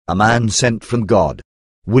A Man Sent from God.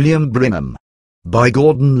 William Branham. By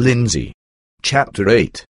Gordon Lindsay. Chapter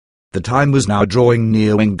 8. The time was now drawing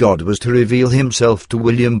near when God was to reveal himself to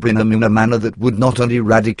William Branham in a manner that would not only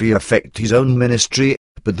radically affect his own ministry,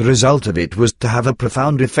 but the result of it was to have a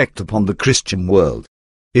profound effect upon the Christian world.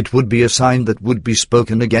 It would be a sign that would be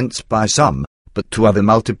spoken against by some, but to other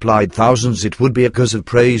multiplied thousands it would be a cause of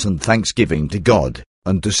praise and thanksgiving to God,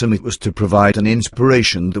 and to some it was to provide an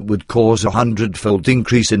inspiration that would cause 100-fold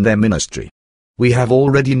increase in their ministry. We have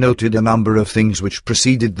already noted a number of things which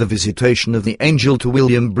preceded the visitation of the angel to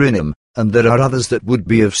William Branham, and there are others that would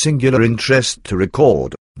be of singular interest to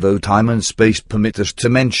record, though time and space permit us to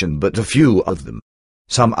mention but a few of them.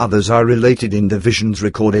 Some others are related in the visions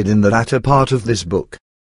recorded in the latter part of this book.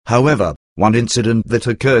 However, one incident that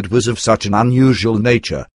occurred was of such an unusual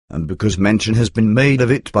nature, and because mention has been made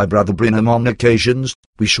of it by Brother Branham on occasions,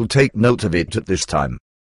 we shall take note of it at this time.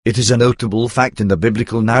 It is a notable fact in the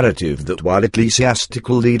biblical narrative that while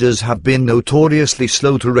ecclesiastical leaders have been notoriously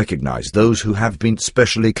slow to recognize those who have been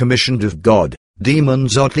specially commissioned of God,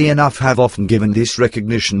 demons oddly enough have often given this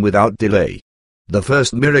recognition without delay. The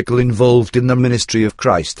first miracle involved in the ministry of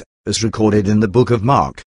Christ, as recorded in the book of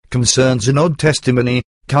Mark, concerns an odd testimony,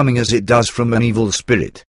 coming as it does from an evil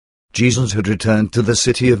spirit. Jesus had returned to the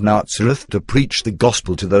city of Nazareth to preach the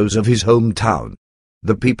gospel to those of his hometown.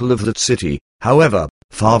 The people of that city, however,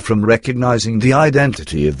 far from recognizing the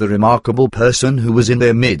identity of the remarkable person who was in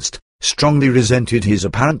their midst, strongly resented his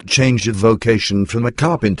apparent change of vocation from a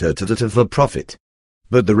carpenter to that of a prophet.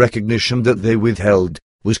 But the recognition that they withheld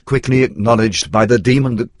was quickly acknowledged by the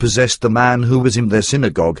demon that possessed the man who was in their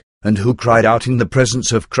synagogue, and who cried out in the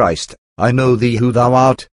presence of Christ, "I know thee who thou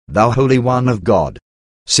art, thou Holy One of God."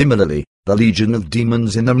 Similarly, the legion of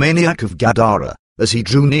demons in the maniac of Gadara, as he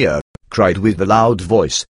drew near, cried with a loud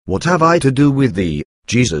voice, "What have I to do with thee,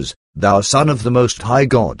 Jesus, thou Son of the Most High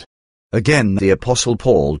God?" Again the Apostle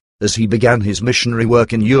Paul, as he began his missionary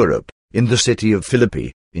work in Europe, in the city of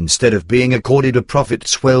Philippi, instead of being accorded a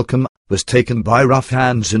prophet's welcome, was taken by rough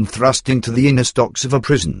hands and thrust into the inner stocks of a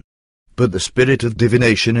prison. But the spirit of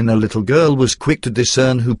divination in a little girl was quick to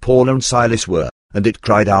discern who Paul and Silas were, and it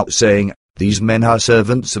cried out, saying, "These men are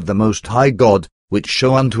servants of the Most High God, which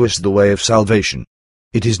show unto us the way of salvation."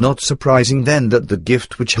 It is not surprising then that the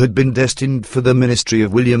gift which had been destined for the ministry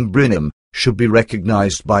of William Branham should be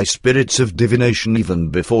recognized by spirits of divination even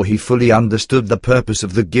before he fully understood the purpose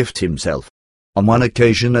of the gift himself. On one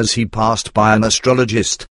occasion as he passed by an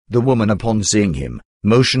astrologist, the woman upon seeing him,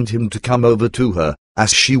 motioned him to come over to her,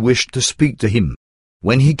 as she wished to speak to him.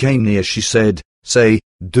 When he came near she said, "Say,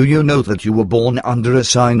 do you know that you were born under a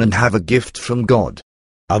sign and have a gift from God?"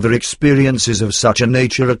 Other experiences of such a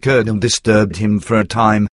nature occurred and disturbed him for a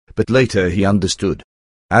time, but later he understood.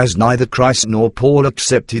 As neither Christ nor Paul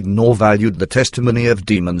accepted nor valued the testimony of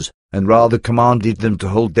demons, and rather commanded them to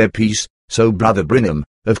hold their peace, so Brother Branham,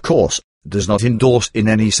 of course, does not endorse in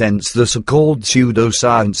any sense the so-called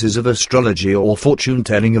pseudo-sciences of astrology or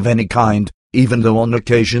fortune-telling of any kind, even though on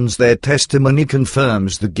occasions their testimony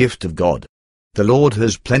confirms the gift of God. The Lord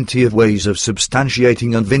has plenty of ways of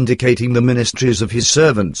substantiating and vindicating the ministries of his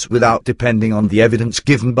servants without depending on the evidence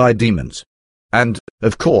given by demons. And,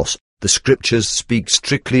 of course, the Scriptures speak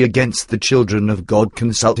strictly against the children of God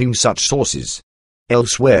consulting such sources.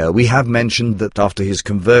 Elsewhere we have mentioned that after his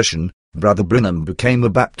conversion, Brother Branham became a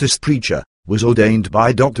Baptist preacher, was ordained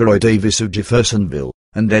by Dr. Roy Davis of Jeffersonville,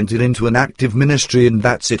 and entered into an active ministry in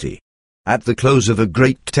that city. At the close of a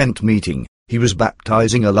great tent meeting, he was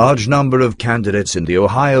baptizing a large number of candidates in the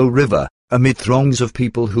Ohio River, amid throngs of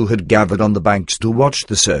people who had gathered on the banks to watch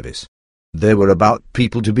the service. There were about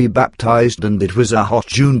people to be baptized, and it was a hot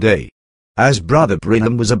June day. As Brother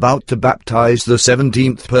Branham was about to baptize the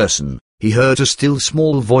 17th person, he heard a still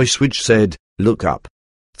small voice which said, "Look up."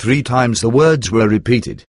 3 times the words were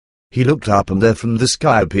repeated. He looked up, and there from the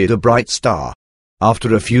sky appeared a bright star.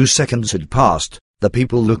 After a few seconds had passed, the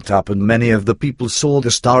people looked up, and many of the people saw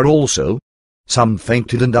the star also. Some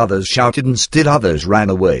fainted and others shouted and still others ran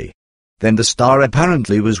away. Then the star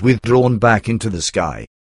apparently was withdrawn back into the sky.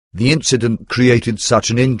 The incident created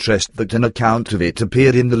such an interest that an account of it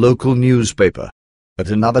appeared in the local newspaper.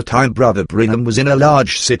 At another time Brother Branham was in a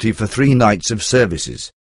large city for 3 nights of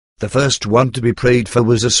services. The first one to be prayed for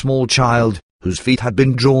was a small child, whose feet had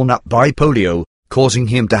been drawn up by polio, causing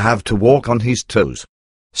him to have to walk on his toes.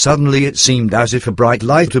 Suddenly it seemed as if a bright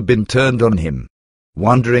light had been turned on him.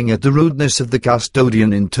 Wondering at the rudeness of the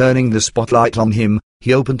custodian in turning the spotlight on him,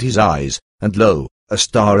 he opened his eyes, and lo, a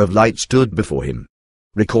star of light stood before him.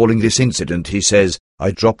 Recalling this incident he says,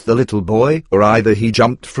 "I dropped the little boy, or either he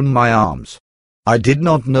jumped from my arms. I did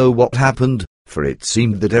not know what happened, for it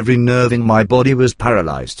seemed that every nerve in my body was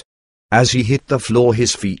paralyzed. As he hit the floor,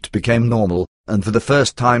 his feet became normal, and for the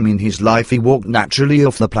first time in his life he walked naturally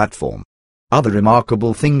off the platform. Other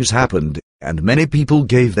remarkable things happened, and many people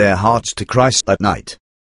gave their hearts to Christ that night.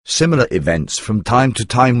 Similar events from time to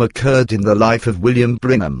time occurred in the life of William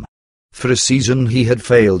Branham. For a season he had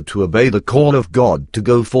failed to obey the call of God to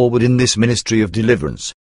go forward in this ministry of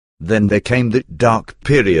deliverance. Then there came that dark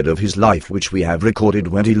period of his life which we have recorded,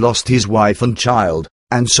 when he lost his wife and child,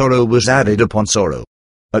 and sorrow was added upon sorrow.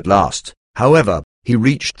 At last, however, he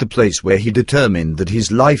reached the place where he determined that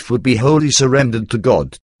his life would be wholly surrendered to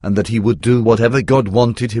God, and that he would do whatever God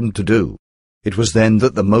wanted him to do. It was then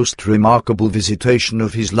that the most remarkable visitation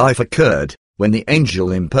of his life occurred, when the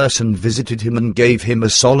angel in person visited him and gave him a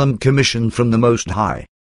solemn commission from the Most High.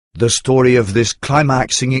 The story of this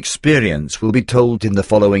climaxing experience will be told in the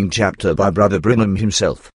following chapter by Brother Branham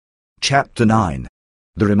himself. Chapter 9.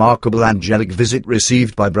 The remarkable angelic visit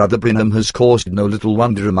received by Brother Branham has caused no little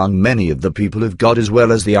wonder among many of the people of God as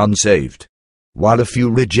well as the unsaved. While a few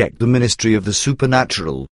reject the ministry of the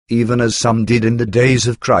supernatural, even as some did in the days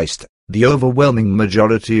of Christ, the overwhelming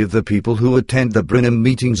majority of the people who attend the Branham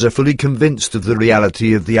meetings are fully convinced of the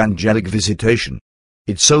reality of the angelic visitation.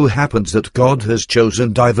 It so happens that God has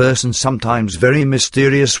chosen diverse and sometimes very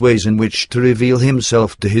mysterious ways in which to reveal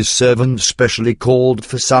himself to his servants specially called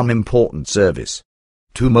for some important service.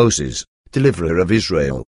 To Moses, deliverer of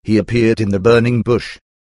Israel, he appeared in the burning bush.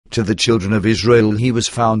 To the children of Israel he was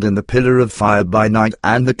found in the pillar of fire by night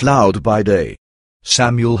and the cloud by day.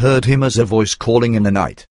 Samuel heard him as a voice calling in the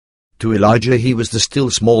night. To Elijah he was the still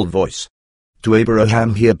small voice. To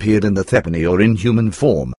Abraham he appeared in the theophany or in human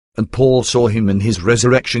form, and Paul saw him in his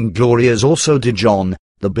resurrection glory, as also did John,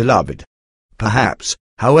 the beloved. Perhaps,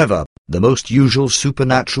 however, the most usual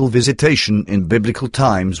supernatural visitation in biblical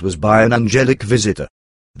times was by an angelic visitor.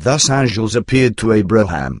 Thus angels appeared to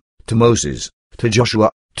Abraham, to Moses, to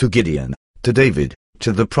Joshua, to Gideon, to David,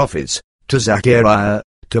 to the prophets, to Zechariah,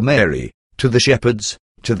 to Mary, to the shepherds,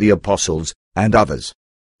 to the apostles, and others.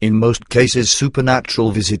 In most cases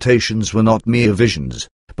supernatural visitations were not mere visions,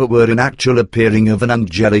 but were an actual appearing of an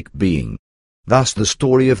angelic being. Thus the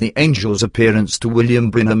story of the angel's appearance to William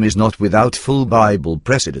Branham is not without full Bible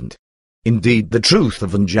precedent. Indeed, the truth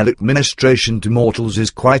of angelic ministration to mortals is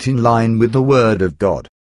quite in line with the Word of God.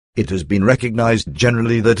 It has been recognized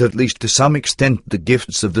generally that at least to some extent the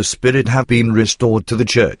gifts of the Spirit have been restored to the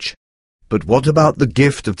Church. But what about the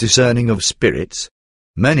gift of discerning of spirits?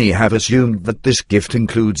 Many have assumed that this gift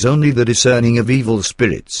includes only the discerning of evil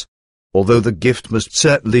spirits. Although the gift must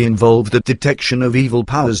certainly involve the detection of evil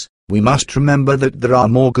powers, we must remember that there are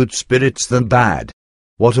more good spirits than bad.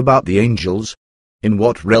 What about the angels? In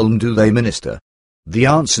what realm do they minister? The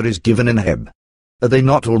answer is given in Heb. Are they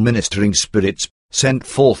not all ministering spirits, sent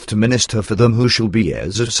forth to minister for them who shall be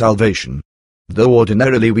heirs of salvation? Though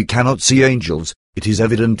ordinarily we cannot see angels, it is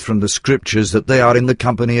evident from the Scriptures that they are in the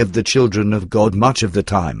company of the children of God much of the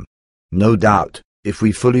time. No doubt, if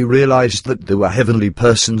we fully realized that there were heavenly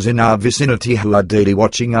persons in our vicinity who are daily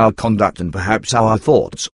watching our conduct and perhaps our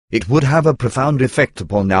thoughts, it would have a profound effect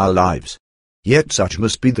upon our lives. Yet such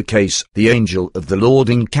must be the case. The angel of the Lord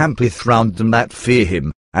encampeth round them that fear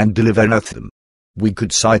him, and delivereth them. We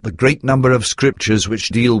could cite the great number of Scriptures which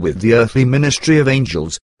deal with the earthly ministry of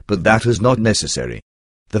angels, but that is not necessary.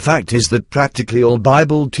 The fact is that practically all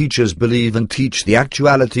Bible teachers believe and teach the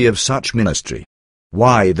actuality of such ministry.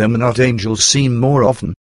 Why then not angels seen more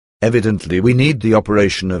often? Evidently we need the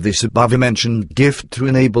operation of this above-mentioned gift to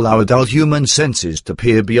enable our dull human senses to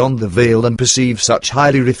peer beyond the veil and perceive such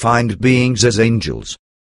highly refined beings as angels.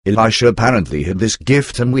 Elisha apparently had this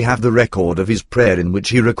gift, and we have the record of his prayer in which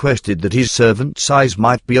he requested that his servant's eyes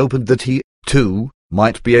might be opened, that he, too,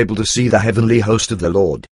 might be able to see the heavenly host of the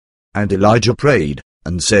Lord. And Elijah prayed,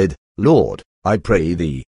 and said, Lord, I pray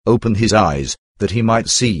thee, open his eyes, that he might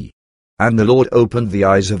see. And the Lord opened the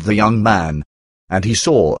eyes of the young man, and he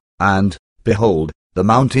saw, and, behold, the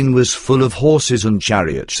mountain was full of horses and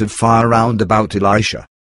chariots of fire round about Elisha.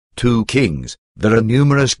 2 Kings. There are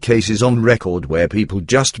numerous cases on record where people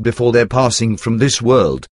just before their passing from this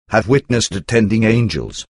world have witnessed attending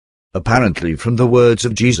angels. Apparently from the words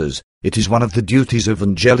of Jesus, it is one of the duties of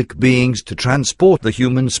angelic beings to transport the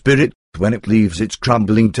human spirit, when it leaves its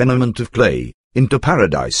crumbling tenement of clay, into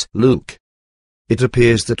paradise. Luke. It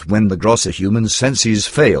appears that when the grosser human senses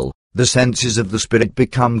fail, the senses of the spirit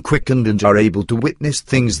become quickened and are able to witness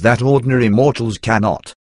things that ordinary mortals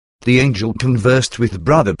cannot. The angel conversed with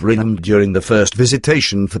Brother Branham during the first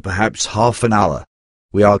visitation for perhaps half an hour.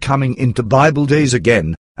 We are coming into Bible days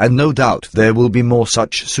again, and no doubt there will be more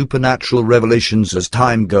such supernatural revelations as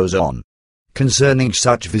time goes on. Concerning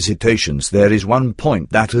such visitations there is one point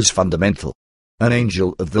that is fundamental. An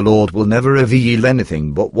angel of the Lord will never reveal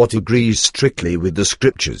anything but what agrees strictly with the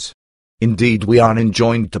Scriptures. Indeed, we are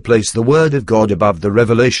enjoined to place the Word of God above the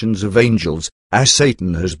revelations of angels, as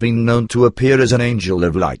Satan has been known to appear as an angel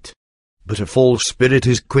of light. But a false spirit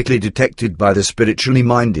is quickly detected by the spiritually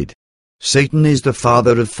minded. Satan is the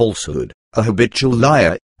father of falsehood, a habitual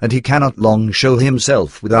liar, and he cannot long show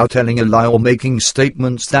himself without telling a lie or making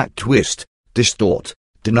statements that twist, distort,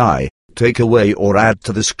 deny, take away or add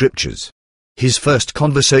to the Scriptures. His first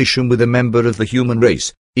conversation with a member of the human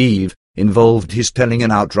race, Eve, involved his telling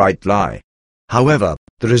an outright lie. However,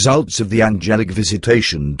 the results of the angelic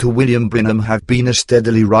visitation to William Branham have been a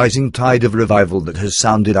steadily rising tide of revival that has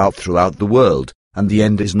sounded out throughout the world, and the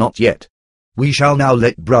end is not yet. We shall now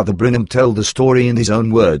let Brother Branham tell the story in his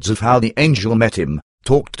own words of how the angel met him,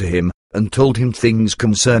 talked to him, and told him things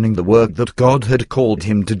concerning the work that God had called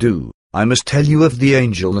him to do. I must tell you of the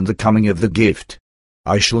angel and the coming of the gift.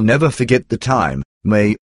 I shall never forget the time,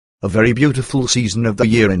 May, a very beautiful season of the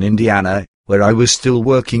year in Indiana, where I was still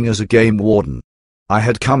working as a game warden. I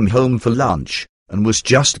had come home for lunch, and was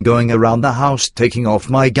just going around the house taking off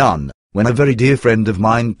my gun, when a very dear friend of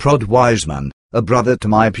mine, Prod Wiseman, a brother to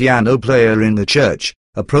my piano player in the church,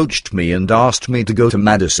 approached me and asked me to go to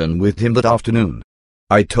Madison with him that afternoon.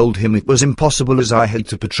 I told him it was impossible as I had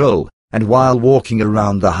to patrol, and while walking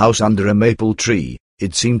around the house under a maple tree,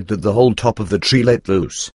 it seemed that the whole top of the tree let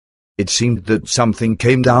loose. It seemed that something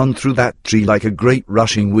came down through that tree like a great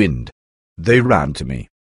rushing wind. They ran to me.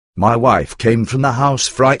 My wife came from the house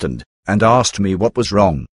frightened, and asked me what was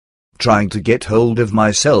wrong. Trying to get hold of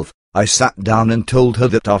myself, I sat down and told her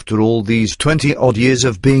that after all these 20-odd years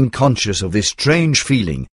of being conscious of this strange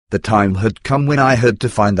feeling, the time had come when I had to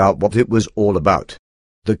find out what it was all about.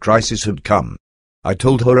 The crisis had come. I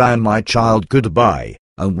told her and my child goodbye,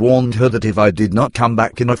 and warned her that if I did not come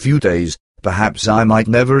back in a few days, perhaps I might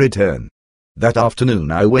never return. That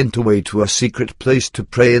afternoon I went away to a secret place to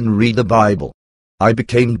pray and read the Bible. I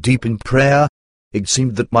became deep in prayer. It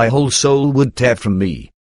seemed that my whole soul would tear from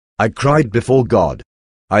me. I cried before God.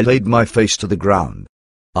 I laid my face to the ground.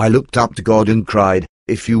 I looked up to God and cried,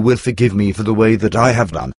 "If you will forgive me for the way that I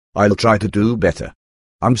have done, I'll try to do better.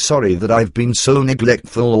 I'm sorry that I've been so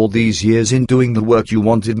neglectful all these years in doing the work you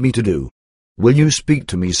wanted me to do. Will you speak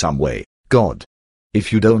to me some way, God?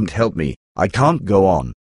 If you don't help me, I can't go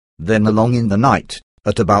on." Then along in the night,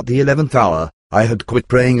 at about the 11th hour, I had quit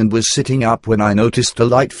praying and was sitting up when I noticed a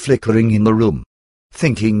light flickering in the room.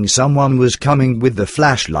 Thinking someone was coming with the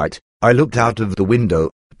flashlight, I looked out of the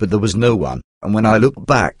window, but there was no one, and when I looked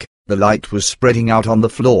back, the light was spreading out on the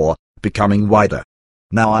floor, becoming wider.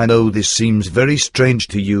 Now I know this seems very strange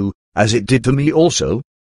to you, as it did to me also.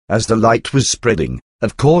 As the light was spreading,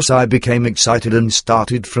 of course I became excited and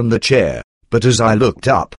started from the chair, but as I looked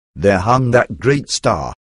up, there hung that great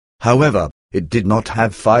star. However, it did not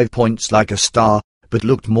have 5 points like a star, but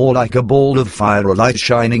looked more like a ball of fire or light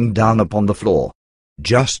shining down upon the floor.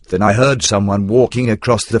 Just then I heard someone walking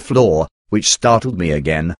across the floor, which startled me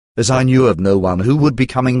again, as I knew of no one who would be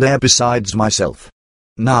coming there besides myself.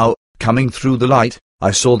 Now, coming through the light,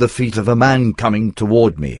 I saw the feet of a man coming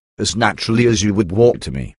toward me, as naturally as you would walk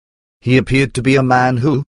to me. He appeared to be a man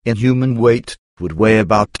who, in human weight, would weigh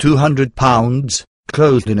about 200 pounds,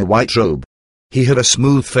 clothed in a white robe. He had a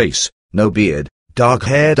smooth face, no beard, dark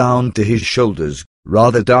hair down to his shoulders,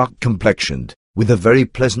 rather dark complexioned, with a very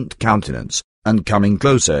pleasant countenance, and coming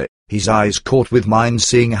closer, his eyes caught with mine.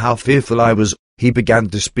 Seeing how fearful I was, he began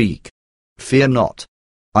to speak. "Fear not.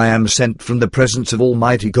 I am sent from the presence of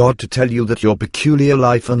Almighty God to tell you that your peculiar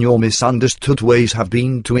life and your misunderstood ways have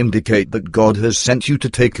been to indicate that God has sent you to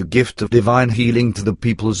take a gift of divine healing to the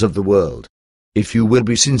peoples of the world. If you will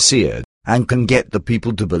be sincere, and can get the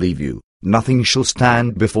people to believe you, nothing shall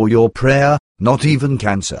stand before your prayer, not even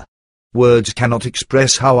cancer." Words cannot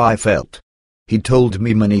express how I felt. He told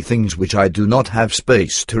me many things which I do not have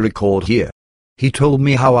space to record here. He told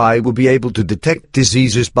me how I would be able to detect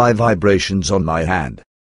diseases by vibrations on my hand.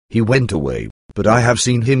 He went away, but I have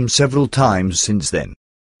seen him several times since then.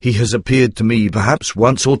 He has appeared to me perhaps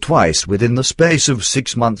once or twice within the space of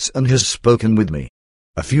 6 months and has spoken with me.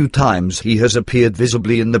 A few times he has appeared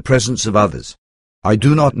visibly in the presence of others. I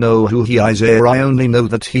do not know who he is, or I only know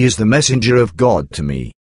that he is the messenger of God to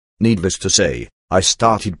me. Needless to say, I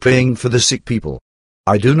started praying for the sick people.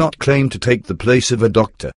 I do not claim to take the place of a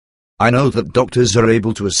doctor. I know that doctors are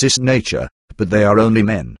able to assist nature, but they are only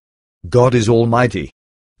men. God is almighty.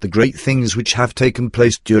 The great things which have taken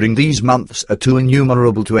place during these months are too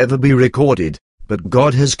innumerable to ever be recorded, but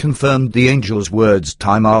God has confirmed the angel's words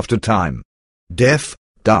time after time. Deaf,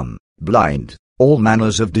 dumb, blind, All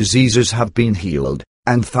manners of diseases have been healed,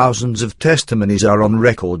 and thousands of testimonies are on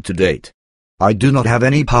record to date. I do not have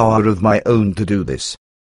any power of my own to do this.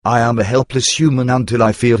 I am a helpless human until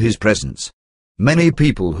I feel His presence. Many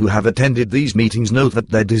people who have attended these meetings know that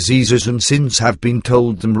their diseases and sins have been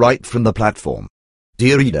told them right from the platform.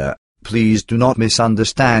 Dear reader, please do not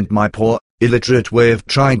misunderstand my poor, illiterate way of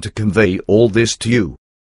trying to convey all this to you.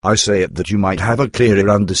 I say it that you might have a clearer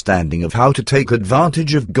understanding of how to take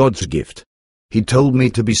advantage of God's gift. He told me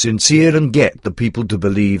to be sincere and get the people to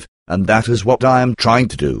believe, and that is what I am trying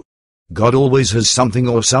to do. God always has something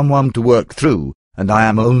or someone to work through, and I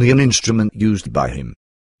am only an instrument used by Him.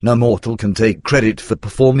 No mortal can take credit for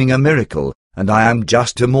performing a miracle, and I am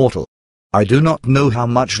just a mortal. I do not know how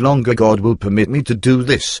much longer God will permit me to do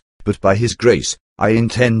this, but by His grace, I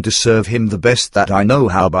intend to serve Him the best that I know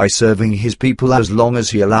how by serving His people as long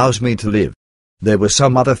as He allows me to live. There were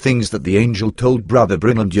some other things that the angel told Brother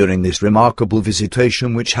Branham during this remarkable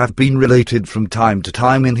visitation which have been related from time to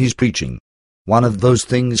time in his preaching. One of those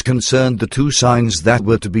things concerned the two signs that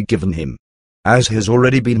were to be given him. As has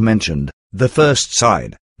already been mentioned, the first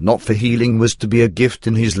sign, not for healing, was to be a gift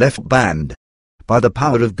in his left band. By the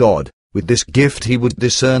power of God, with this gift he would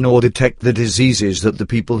discern or detect the diseases that the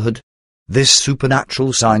people had. This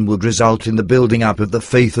supernatural sign would result in the building up of the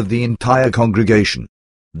faith of the entire congregation.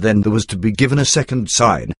 Then there was to be given a second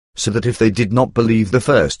sign, so that if they did not believe the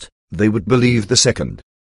first, they would believe the second.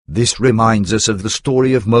 This reminds us of the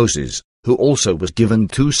story of Moses, who also was given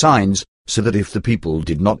two signs, so that if the people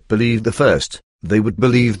did not believe the first, they would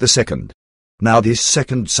believe the second. Now this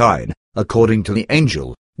second sign, according to the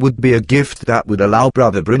angel, would be a gift that would allow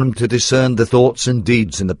Brother Branham to discern the thoughts and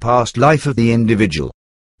deeds in the past life of the individual.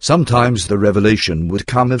 Sometimes the revelation would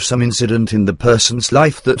come of some incident in the person's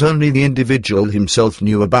life that only the individual himself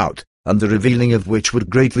knew about, and the revealing of which would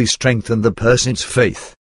greatly strengthen the person's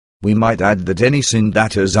faith. We might add that any sin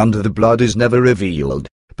that is under the blood is never revealed,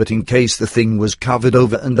 but in case the thing was covered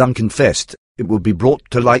over and unconfessed, it would be brought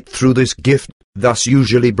to light through this gift, thus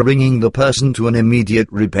usually bringing the person to an immediate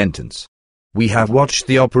repentance. We have watched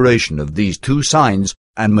the operation of these two signs,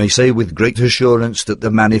 and may say with great assurance that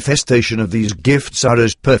the manifestation of these gifts are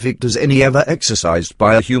as perfect as any ever exercised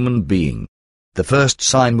by a human being. The first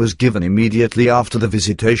sign was given immediately after the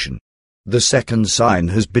visitation. The second sign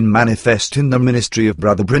has been manifest in the ministry of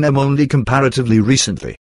Brother Branham only comparatively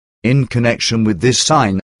recently. In connection with this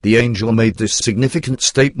sign, the angel made this significant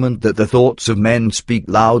statement that the thoughts of men speak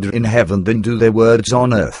louder in heaven than do their words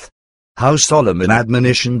on earth. How solemn an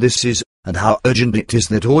admonition this is, and how urgent it is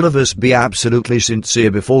that all of us be absolutely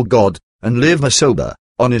sincere before God, and live a sober,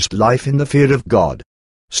 honest life in the fear of God.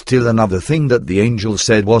 Still another thing that the angel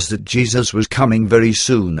said was that Jesus was coming very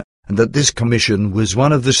soon, and that this commission was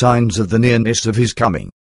one of the signs of the nearness of His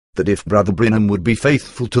coming. That if Brother Branham would be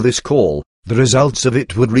faithful to this call, the results of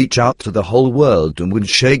it would reach out to the whole world and would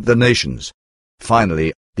shake the nations.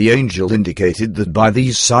 Finally, the angel indicated that by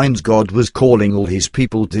these signs God was calling all His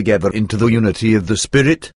people together into the unity of the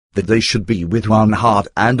Spirit, that they should be with one heart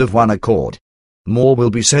and of one accord. More will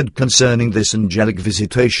be said concerning this angelic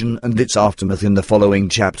visitation and its aftermath in the following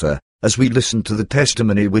chapter, as we listen to the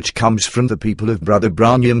testimony which comes from the people of Brother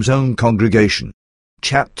Branham's own congregation.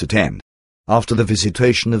 Chapter 10. After the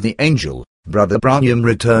visitation of the angel, Brother Branham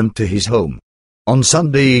returned to his home. On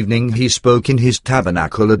Sunday evening he spoke in his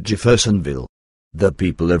tabernacle at Jeffersonville. The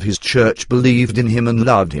people of his church believed in him and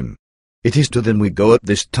loved him. It is to them we go at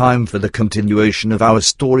this time for the continuation of our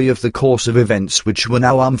story of the course of events which were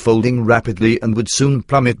now unfolding rapidly and would soon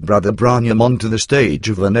plummet Brother Branham onto the stage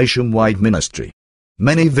of a nationwide ministry.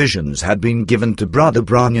 Many visions had been given to Brother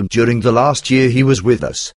Branham during the last year he was with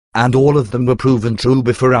us, and all of them were proven true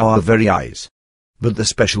before our very eyes. But the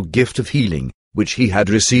special gift of healing, which he had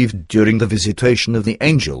received during the visitation of the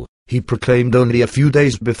angel, he proclaimed only a few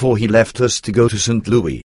days before he left us to go to St.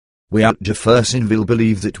 Louis. We at Jeffersonville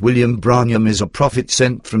believe that William Branham is a prophet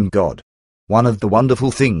sent from God. One of the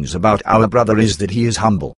wonderful things about our brother is that he is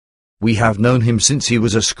humble. We have known him since he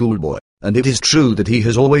was a schoolboy, and it is true that he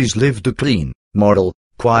has always lived a clean, moral,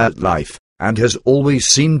 quiet life, and has always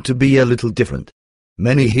seemed to be a little different.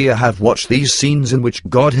 Many here have watched these scenes in which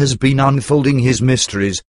God has been unfolding His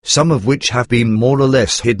mysteries, some of which have been more or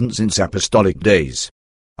less hidden since apostolic days.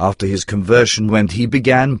 After his conversion, when he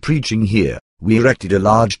began preaching here, we erected a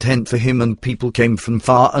large tent for him and people came from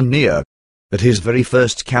far and near. At his very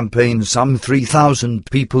first campaign some 3,000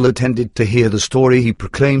 people attended to hear the story he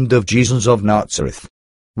proclaimed of Jesus of Nazareth.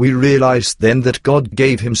 We realized then that God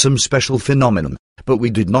gave him some special phenomenon, but we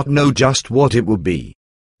did not know just what it would be.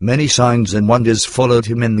 Many signs and wonders followed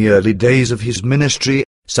him in the early days of his ministry,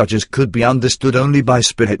 such as could be understood only by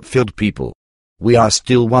Spirit-filled people. We are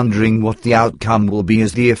still wondering what the outcome will be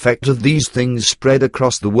as the effect of these things spread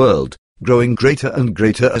across the world, growing greater and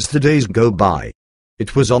greater as the days go by.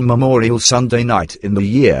 It was on Memorial Sunday night in the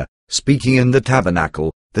year, speaking in the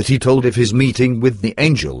tabernacle, that he told of his meeting with the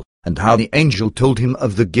angel, and how the angel told him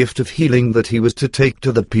of the gift of healing that he was to take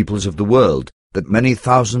to the peoples of the world, that many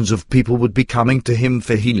thousands of people would be coming to him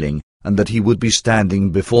for healing, and that he would be standing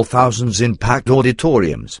before thousands in packed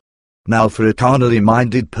auditoriums. Now for a carnally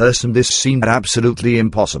minded person this seemed absolutely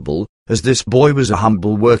impossible, as this boy was a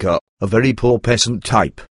humble worker, a very poor peasant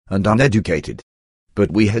type, and uneducated.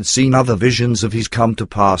 But we had seen other visions of his come to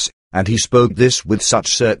pass, and he spoke this with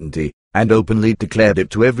such certainty, and openly declared it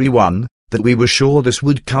to everyone, that we were sure this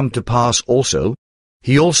would come to pass also.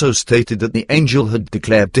 He also stated that the angel had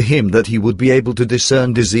declared to him that he would be able to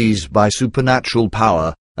discern disease by supernatural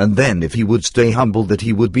power, and then if he would stay humble that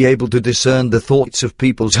he would be able to discern the thoughts of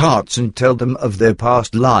people's hearts and tell them of their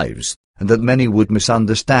past lives, and that many would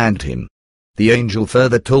misunderstand him. The angel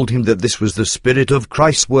further told him that this was the Spirit of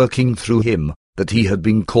Christ working through him, that he had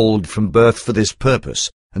been called from birth for this purpose,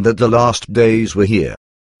 and that the last days were here.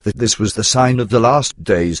 That this was the sign of the last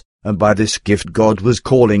days, and by this gift God was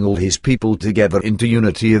calling all his people together into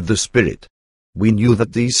unity of the Spirit. We knew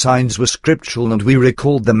that these signs were scriptural, and we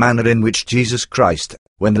recalled the manner in which Jesus Christ,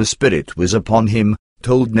 when the Spirit was upon him,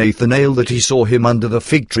 told Nathanael that he saw him under the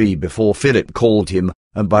fig tree before Philip called him,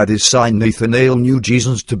 and by this sign Nathanael knew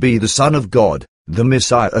Jesus to be the Son of God, the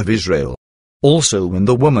Messiah of Israel. Also when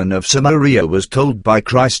the woman of Samaria was told by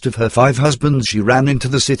Christ of her 5 husbands, she ran into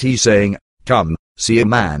the city saying, "Come, see a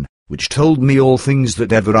man, which told me all things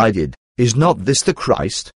that ever I did. Is not this the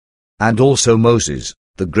Christ?" And also Moses,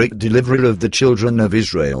 the great deliverer of the children of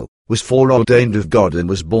Israel, was foreordained of God and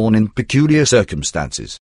was born in peculiar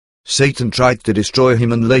circumstances. Satan tried to destroy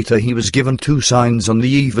him, and later he was given 2 signs on the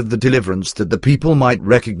eve of the deliverance that the people might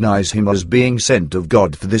recognize him as being sent of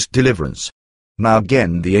God for this deliverance. Now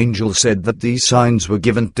again the angel said that these signs were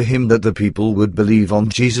given to him that the people would believe on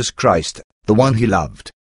Jesus Christ, the one he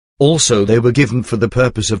loved. Also they were given for the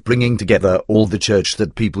purpose of bringing together all the church,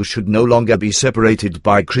 that people should no longer be separated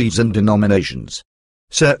by creeds and denominations.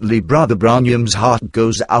 Certainly Brother Branham's heart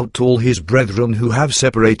goes out to all his brethren who have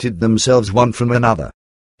separated themselves one from another.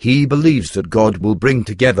 He believes that God will bring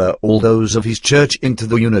together all those of his church into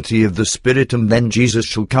the unity of the Spirit, and then Jesus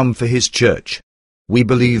shall come for his church. We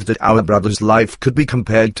believe that our brother's life could be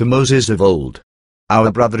compared to Moses of old.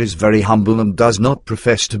 Our brother is very humble and does not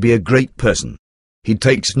profess to be a great person. He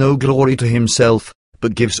takes no glory to himself,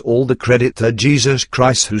 but gives all the credit to Jesus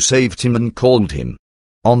Christ who saved him and called him.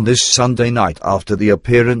 On this Sunday night, after the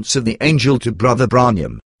appearance of the angel to Brother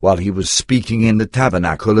Branham, while he was speaking in the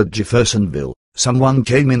tabernacle at Jeffersonville, someone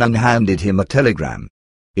came in and handed him a telegram.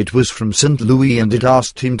 It was from St. Louis, and it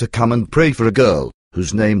asked him to come and pray for a girl,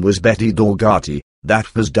 whose name was Betty Dougherty,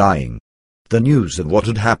 that was dying. The news of what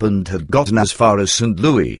had happened had gotten as far as St.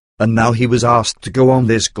 Louis, and now he was asked to go on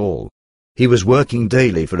this call. He was working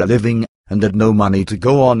daily for a living, and had no money to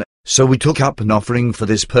go on, so we took up an offering for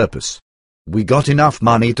this purpose. We got enough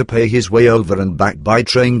money to pay his way over and back by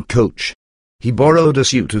train coach. He borrowed a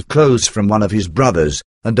suit of clothes from one of his brothers,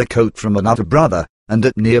 and a coat from another brother, and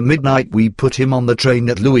at near midnight we put him on the train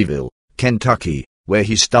at Louisville, Kentucky, where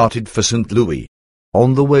he started for St. Louis.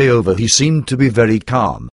 On the way over he seemed to be very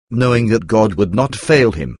calm, knowing that God would not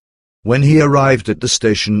fail him. When he arrived at the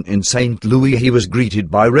station in St. Louis, he was greeted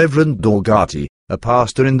by Reverend Dougherty, a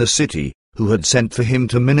pastor in the city, who had sent for him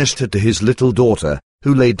to minister to his little daughter,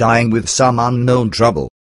 who lay dying with some unknown trouble.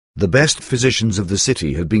 The best physicians of the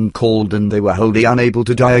city had been called, and they were wholly unable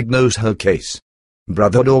to diagnose her case.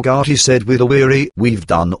 Brother Dougherty said with a weary, "We've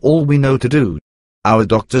done all we know to do. Our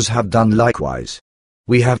doctors have done likewise.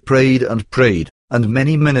 We have prayed and prayed, and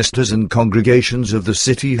many ministers and congregations of the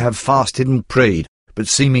city have fasted and prayed, but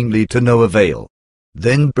seemingly to no avail."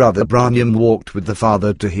 Then Brother Branham walked with the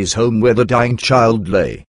father to his home where the dying child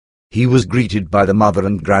lay. He was greeted by the mother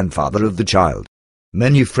and grandfather of the child.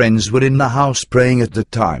 Many friends were in the house praying at the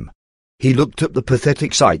time. He looked at the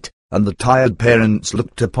pathetic sight, and the tired parents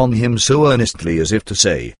looked upon him so earnestly as if to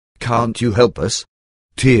say, "Can't you help us?"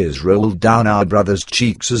 Tears rolled down our brother's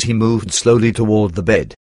cheeks as he moved slowly toward the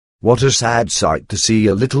bed. What a sad sight to see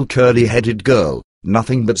a little curly-headed girl,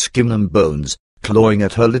 nothing but skin and bones, clawing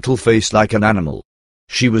at her little face like an animal.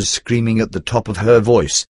 She was screaming at the top of her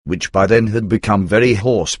voice, which by then had become very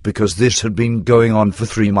hoarse because this had been going on for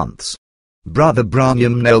 3 months. Brother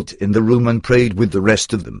Branham knelt in the room and prayed with the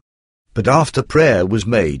rest of them. But after prayer was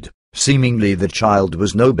made, seemingly the child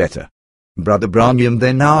was no better. Brother Branham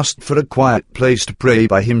then asked for a quiet place to pray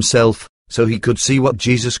by himself, so he could see what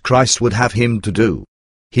Jesus Christ would have him to do.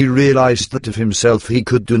 He realized that of himself he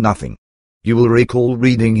could do nothing. You will recall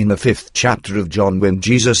reading in the 5th chapter of John when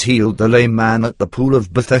Jesus healed the lame man at the pool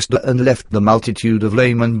of Bethesda and left the multitude of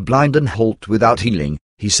lame and blind and halt without healing.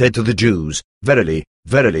 He said to the Jews, Verily,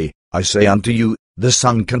 verily, I say unto you, the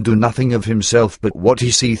Son can do nothing of himself but what he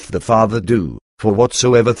seeth the Father do, for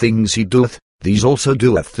whatsoever things he doeth, these also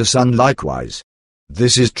doeth the Son likewise.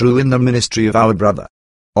 This is true in the ministry of our brother.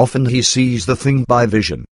 Often he sees the thing by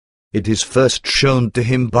vision. It is first shown to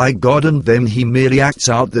him by God and then he merely acts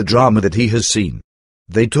out the drama that he has seen.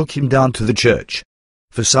 They took him down to the church.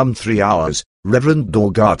 For some 3 hours, Reverend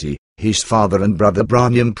Dorgati, his father and Brother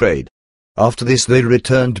Branham prayed. After this they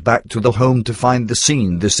returned back to the home to find the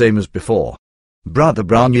scene the same as before. Brother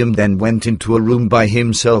Branham then went into a room by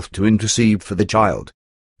himself to intercede for the child.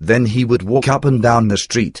 Then he would walk up and down the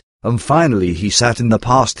street, and finally he sat in the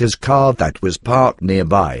pastor's car that was parked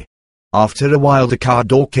nearby. After a while the car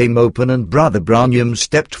door came open and Brother Branham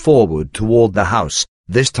stepped forward toward the house,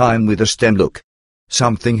 this time with a stern look.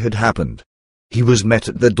 Something had happened. He was met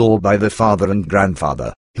at the door by the father and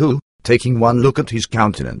grandfather, who, taking one look at his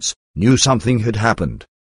countenance, knew something had happened.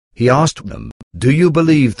 He asked them, Do you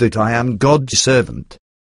believe that I am God's servant?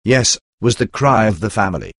 Yes, was the cry of the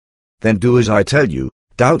family. Then do as I tell you,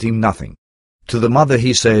 doubting nothing. To the mother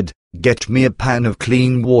he said, Get me a pan of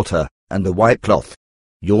clean water, and a white cloth.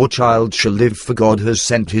 Your child shall live, for God has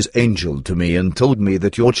sent his angel to me and told me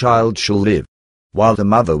that your child shall live. While the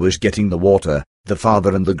mother was getting the water, the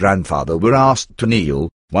father and the grandfather were asked to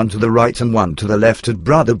kneel, one to the right and one to the left of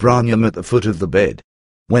Brother Branham at the foot of the bed.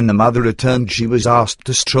 When the mother returned she was asked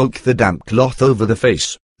to stroke the damp cloth over the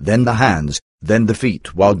face, then the hands, then the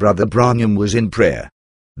feet while Brother Branham was in prayer.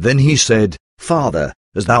 Then he said, Father,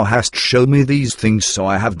 as thou hast shown me these things so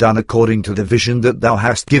I have done according to the vision that thou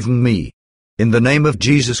hast given me. In the name of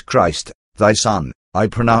Jesus Christ, thy Son, I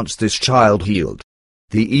pronounce this child healed.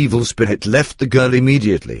 The evil spirit left the girl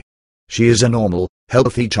immediately. She is a normal,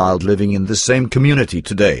 healthy child living in the same community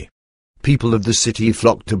today. People of the city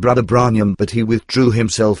flocked to Brother Branham, but he withdrew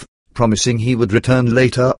himself, promising he would return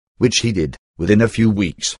later, which he did, within a few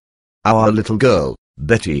weeks. Our little girl,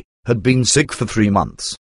 Betty, had been sick for 3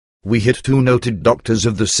 months. We hit 2 noted doctors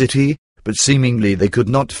of the city, but seemingly they could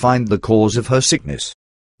not find the cause of her sickness.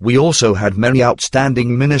 We also had many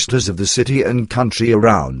outstanding ministers of the city and country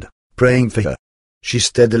around, praying for her. She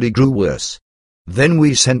steadily grew worse. Then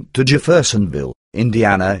we sent to Jeffersonville,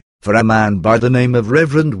 Indiana, for a man by the name of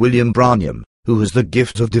Reverend William Branham, who has the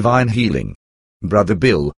gift of divine healing. Brother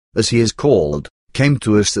Bill, as he is called, came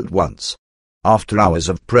to us at once. After hours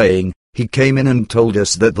of praying, he came in and told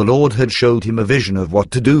us that the Lord had showed him a vision of what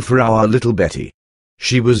to do for our little Betty.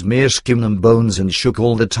 She was mere skin and bones and shook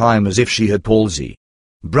all the time as if she had palsy.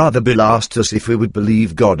 Brother Bill asked us if we would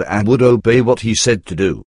believe God and would obey what he said to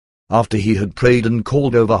do. After he had prayed and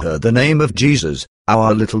called over her the name of Jesus,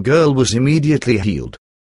 our little girl was immediately healed.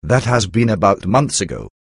 That has been about months ago.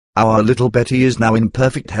 Our little Betty is now in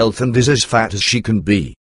perfect health and is as fat as she can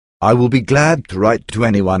be. I will be glad to write to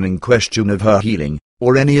anyone in question of her healing,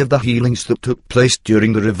 or any of the healings that took place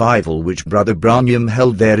during the revival which Brother Branham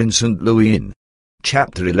held there in St. Louis in.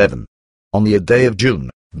 Chapter 11. On the day of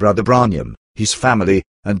June, Brother Branham, his family,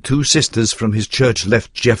 and 2 sisters from his church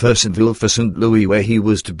left Jeffersonville for St. Louis, where he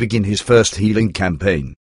was to begin his first healing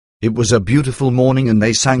campaign. It was a beautiful morning and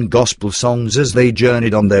they sang gospel songs as they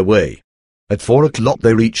journeyed on their way. At 4 o'clock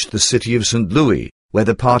they reached the city of St. Louis, where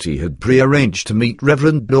the party had prearranged to meet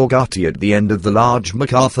Reverend Dorgati at the end of the large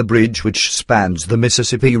MacArthur Bridge which spans the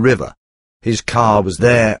Mississippi River. His car was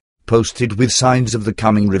there, posted with signs of the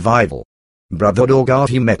coming revival. Brother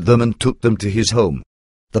Dorgati met them and took them to his home.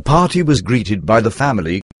 The party was greeted by the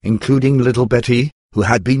family, including little Betty, who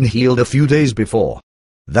had been healed a few days before.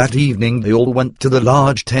 That evening they all went to the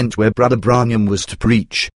large tent where Brother Branham was to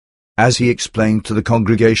preach. As he explained to the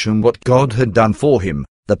congregation what God had done for him,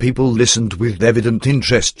 the people listened with evident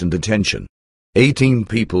interest and attention. 18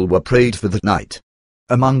 people were prayed for that night.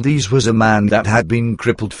 Among these was a man that had been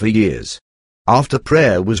crippled for years. After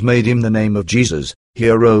prayer was made in the name of Jesus, he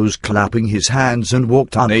arose clapping his hands and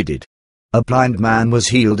walked unaided. A blind man was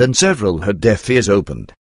healed and several had deaf ears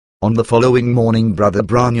opened. On the following morning Brother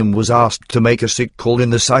Branham was asked to make a sick call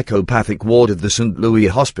in the psychopathic ward of the St. Louis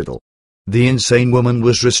Hospital. The insane woman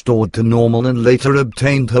was restored to normal and later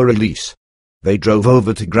obtained her release. They drove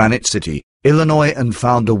over to Granite City, Illinois and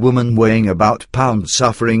found a woman weighing about pounds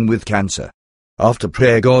suffering with cancer. After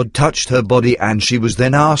prayer God touched her body and she was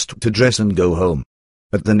then asked to dress and go home.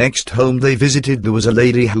 At the next home they visited there was a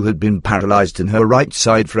lady who had been paralyzed in her right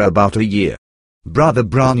side for about a year. Brother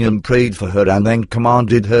Branham prayed for her and then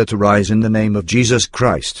commanded her to rise in the name of Jesus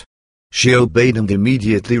Christ. She obeyed and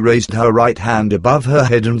immediately raised her right hand above her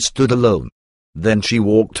head and stood alone. Then she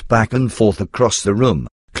walked back and forth across the room,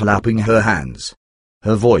 clapping her hands.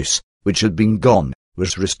 Her voice, which had been gone,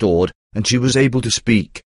 was restored, and she was able to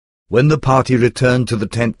speak. When the party returned to the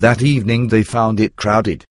tent that evening, they found it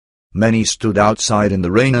crowded. Many stood outside in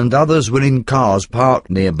the rain and others were in cars parked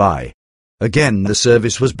nearby. Again the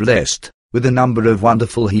service was blessed, with a number of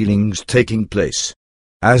wonderful healings taking place.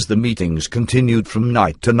 As the meetings continued from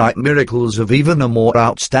night to night, miracles of even a more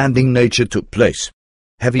outstanding nature took place.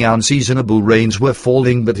 Heavy unseasonable rains were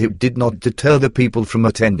falling, but it did not deter the people from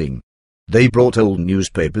attending. They brought old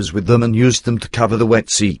newspapers with them and used them to cover the wet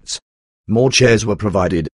seats. More chairs were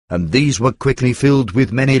provided, and these were quickly filled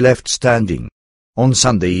with many left standing. On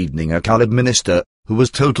Sunday evening, a colored minister, who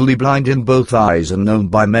was totally blind in both eyes and known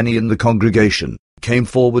by many in the congregation, came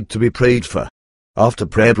forward to be prayed for. After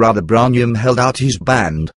prayer, Brother Branham held out his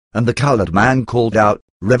band, and the colored man called out,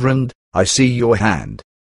 "Reverend, I see your hand."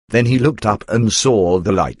 Then he looked up and saw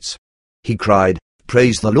the lights. He cried,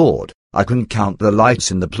 "Praise the Lord, I can count the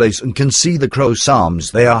lights in the place and can see the cross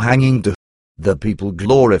arms they are hanging to." The people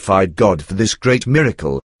glorified God for this great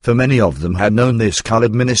miracle, for many of them had known this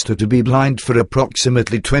colored minister to be blind for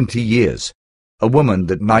approximately 20 years. A woman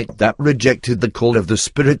that night that rejected the call of the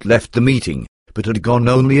Spirit left the meeting, but had gone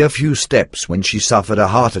only a few steps when she suffered a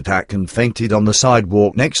heart attack and fainted on the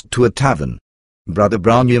sidewalk next to a tavern. Brother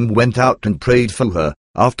Branham went out and prayed for her,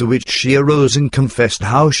 after which she arose and confessed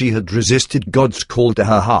how she had resisted God's call to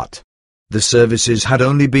her heart. The services had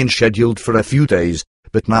only been scheduled for a few days,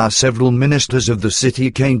 but now several ministers of the city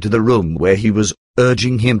came to the room where he was,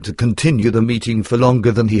 urging him to continue the meeting for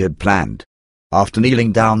longer than he had planned. After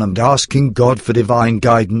kneeling down and asking God for divine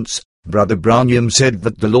guidance, Brother Branham said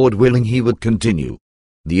that the Lord willing he would continue.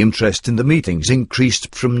 The interest in the meetings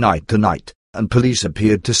increased from night to night, and police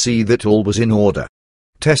appeared to see that all was in order.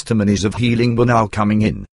 Testimonies of healing were now coming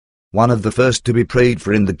in. One of the first to be prayed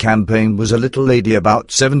for in the campaign was a little lady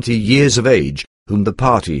about 70 years of age, whom the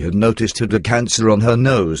party had noticed had a cancer on her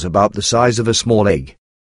nose about the size of a small egg.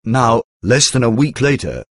 Now, less than a week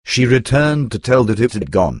later, she returned to tell that it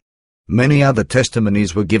had gone. Many other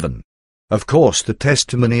testimonies were given. Of course, the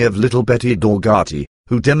testimony of little Betty Dorgati,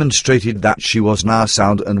 who demonstrated that she was now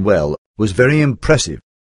sound and well, was very impressive.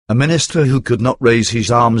 A minister who could not raise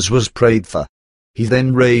his arms was prayed for. He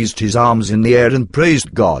then raised his arms in the air and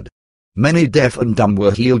praised God. Many deaf and dumb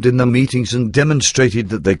were healed in the meetings and demonstrated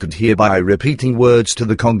that they could hear by repeating words to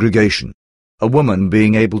the congregation. A woman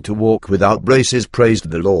being able to walk without braces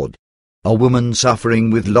praised the Lord. A woman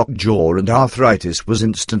suffering with lockjaw and arthritis was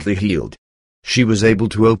instantly healed. She was able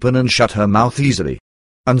to open and shut her mouth easily.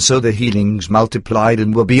 And so the healings multiplied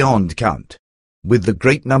and were beyond count. With the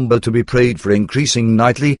great number to be prayed for increasing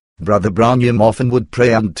nightly, Brother Branham often would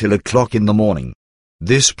pray until 1:00 in the morning.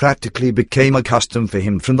 This practically became a custom for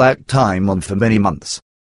him from that time on for many months.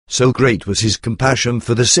 So great was his compassion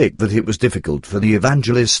for the sick that it was difficult for the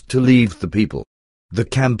evangelist to leave the people. The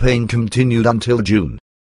campaign continued until June.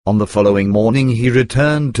 On the following morning he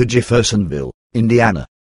returned to Jeffersonville, Indiana.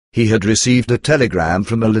 He had received a telegram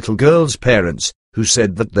from a little girl's parents, who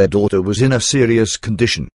said that their daughter was in a serious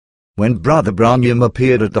condition. When Brother Branham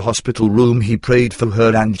appeared at the hospital room, he prayed for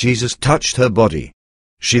her and Jesus touched her body.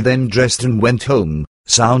 She then dressed and went home,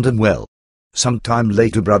 sound and well. Some time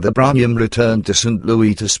later Brother Branham returned to St.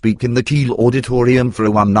 Louis to speak in the Kiel Auditorium for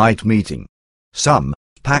a one-night meeting. Some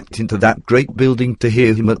packed into that great building to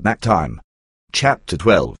hear him at that time. Chapter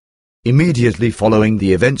 12. Immediately following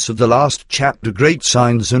the events of the last chapter, great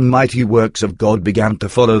signs and mighty works of God began to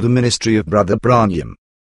follow the ministry of Brother Branham.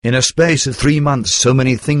 In a space of 3 months so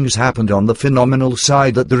many things happened on the phenomenal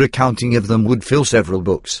side that the recounting of them would fill several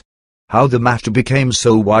books. How the matter became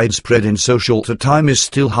so widespread in so short a time is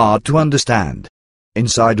still hard to understand.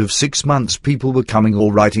 Inside of 6 months people were coming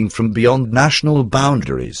or writing from beyond national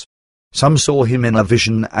boundaries. Some saw him in a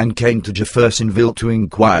vision and came to Jeffersonville to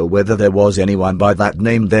inquire whether there was anyone by that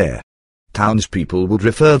name there. Townspeople would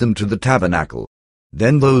refer them to the tabernacle.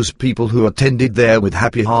 Then those people who attended there with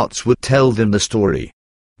happy hearts would tell them the story.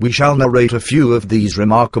 We shall narrate a few of these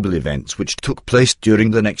remarkable events which took place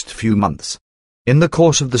during the next few months. In the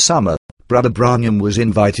course of the summer, Brother Branham was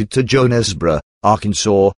invited to Jonesboro,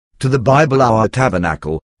 Arkansas, to the Bible Hour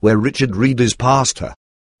Tabernacle, where Richard Reed is pastor.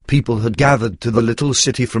 People had gathered to the little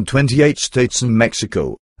city from 28 states and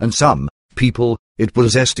Mexico, and some people, it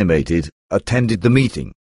was estimated, attended the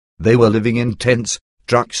meeting. They were living in tents,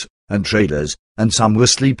 trucks, and trailers, and some were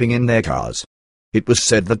sleeping in their cars. It was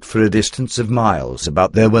said that for a distance of miles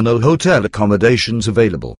about there were no hotel accommodations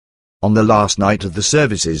available. On the last night of the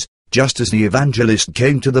services, just as the evangelist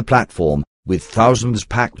came to the platform, with thousands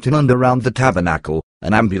packed in and around the tabernacle,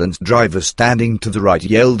 an ambulance driver standing to the right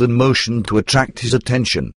yelled and motioned to attract his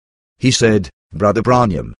attention. He said, "Brother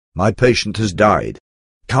Branham, my patient has died.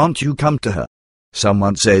 Can't you come to her?"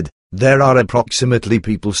 Someone said, "There are approximately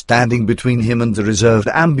people standing between him and the reserved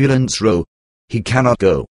ambulance row. He cannot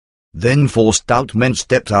go." Then 4 stout men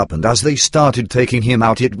stepped up, and as they started taking him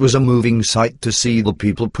out, it was a moving sight to see the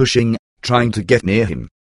people pushing, trying to get near him.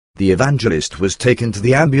 The evangelist was taken to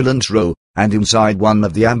the ambulance row, and inside one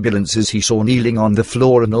of the ambulances he saw kneeling on the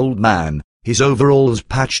floor an old man, his overalls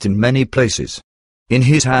patched in many places. In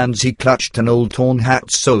his hands he clutched an old torn hat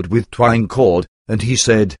sewed with twine cord, and he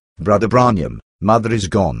said, "Brother Branham, Mother is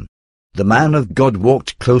gone." The man of God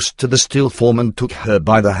walked close to the still form and took her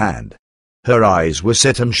by the hand. Her eyes were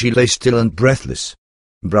set and she lay still and breathless.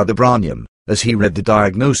 Brother Branham, as he read the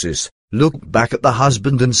diagnosis, looked back at the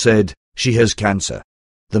husband and said, "She has cancer."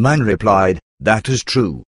 The man replied, "That is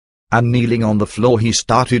true." And kneeling on the floor he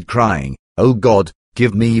started crying, "Oh God,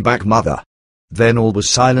 give me back Mother." Then all was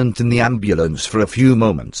silent in the ambulance for a few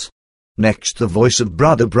moments. Next the voice of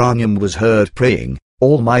Brother Branham was heard praying,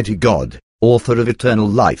 "Almighty God, author of eternal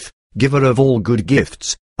life, giver of all good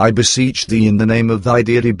gifts, I beseech thee in the name of thy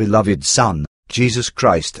dearly beloved Son, Jesus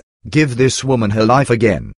Christ, give this woman her life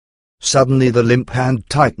again." Suddenly the limp hand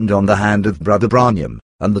tightened on the hand of Brother Branham,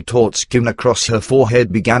 and the taut skin across her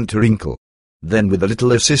forehead began to wrinkle. Then with a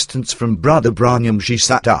little assistance from Brother Branham she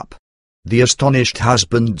sat up. The astonished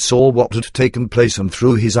husband saw what had taken place and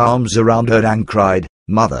threw his arms around her and cried,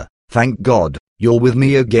 "Mother, thank God, you're with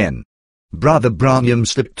me again." Brother Branham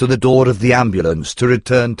slipped to the door of the ambulance to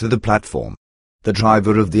return to the platform. The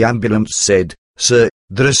driver of the ambulance said, "Sir,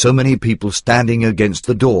 there are so many people standing against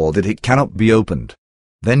the door that it cannot be opened."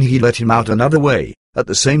 Then he let him out another way, at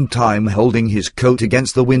the same time holding his coat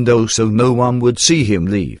against the window so no one would see him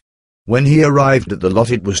leave. When he arrived at the lot,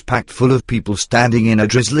 it was packed full of people standing in a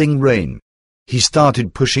drizzling rain. He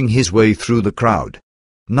started pushing his way through the crowd.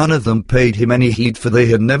 None of them paid him any heed, for they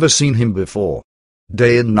had never seen him before.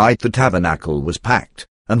 Day and night the tabernacle was packed,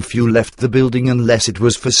 and few left the building unless it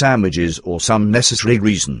was for sandwiches or some necessary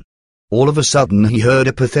reason. All of a sudden he heard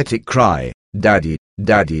a pathetic cry, "Daddy,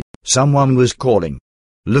 Daddy," someone was calling.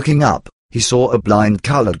 Looking up, he saw a blind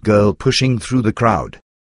colored girl pushing through the crowd.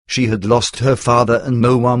 She had lost her father and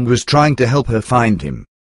no one was trying to help her find him.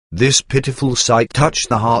 This pitiful sight touched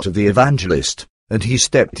the heart of the evangelist, and he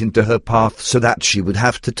stepped into her path so that she would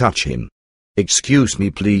have to touch him. "Excuse me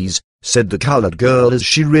please," said the colored girl as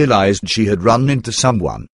she realized she had run into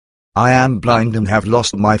someone. "I am blind and have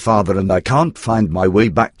lost my father and I can't find my way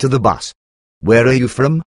back to the bus." "Where are you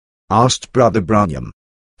from?" asked Brother Branham.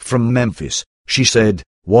 "From Memphis," she said.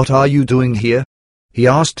 "What are you doing here?" he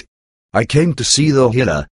asked. "I came to see the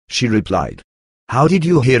healer," she replied. "How did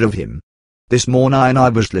you hear of him?" "This morning I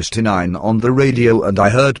was listening on the radio and I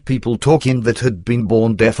heard people talking that had been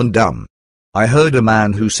born deaf and dumb. I heard a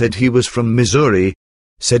man who said he was from Missouri,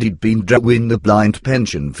 said he'd been drawing the blind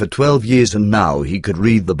pension for 12 years and now he could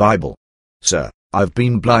read the Bible. Sir, I've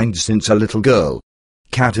been blind since a little girl.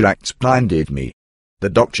 Cataracts blinded me. The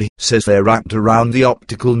doctor says they're wrapped around the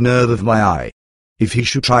optical nerve of my eye. If he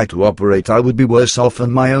should try to operate I would be worse off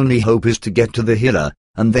and my only hope is to get to the healer,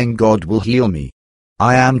 and then God will heal me.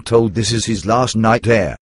 I am told this is his last night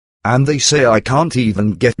there. And they say I can't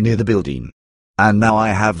even get near the building. And now I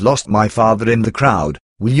have lost my father in the crowd.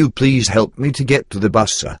 Will you please help me to get to the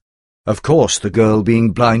bus, sir?" Of course the girl,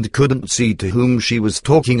 being blind, couldn't see to whom she was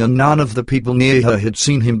talking, and none of the people near her had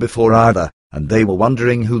seen him before either, and they were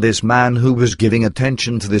wondering who this man who was giving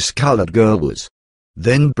attention to this colored girl was.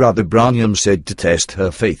 Then Brother Branham said to test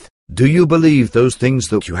her faith, "Do you believe those things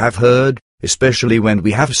that you have heard, especially when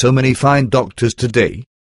we have so many fine doctors today?"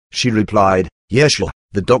 She replied, "Yes, sir,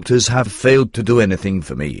 the doctors have failed to do anything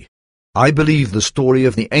for me. I believe the story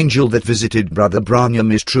of the angel that visited Brother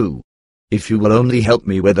Branham is true. If you will only help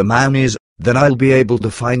me where the man is, then I'll be able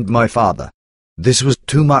to find my father." This was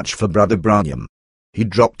too much for Brother Branham. He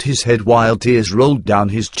dropped his head while tears rolled down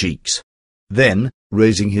his cheeks. Then,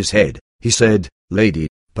 raising his head, he said, "Lady,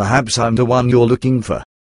 perhaps I'm the one you're looking for."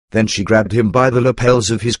 Then she grabbed him by the lapels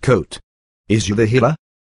of his coat. "Is you the healer?"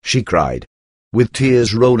 she cried. With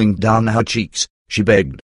tears rolling down her cheeks, she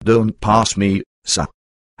begged, "Don't pass me, sir.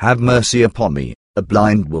 Have mercy upon me, a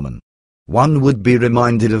blind woman." One would be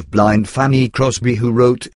reminded of blind Fanny Crosby, who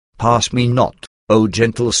wrote, "Pass me not, O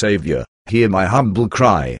gentle Saviour, hear my humble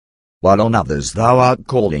cry. While on others thou art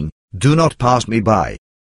calling, do not pass me by."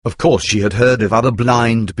 Of course she had heard of other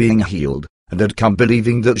blind being healed, and had come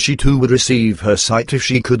believing that she too would receive her sight if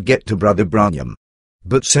she could get to Brother Branham.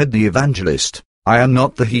 But said the evangelist, "I am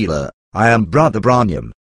not the healer, I am Brother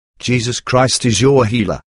Branham. Jesus Christ is your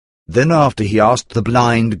healer." Then after he asked the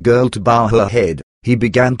blind girl to bow her head, he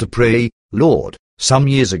began to pray, "Lord, Some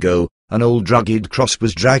years ago, an old rugged cross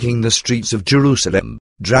was dragging the streets of Jerusalem,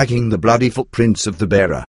 dragging the bloody footprints of the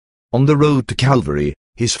bearer. On the road to Calvary,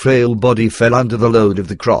 his frail body fell under the load of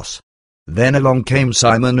the cross. Then along came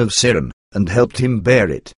Simon of Cyrene, and helped him bear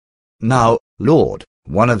it. Now, Lord,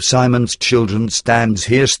 one of Simon's children stands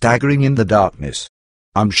here staggering in the darkness.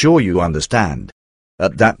 I'm sure you understand.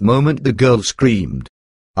 At that moment the girl screamed.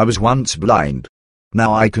 I was once blind.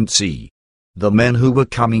 Now I can see. The men who were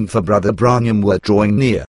coming for Brother Branham were drawing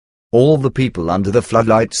near. All the people under the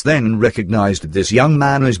floodlights then recognized this young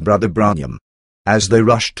man as Brother Branham. As they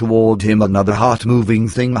rushed toward him, another heart-moving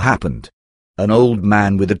thing happened. An old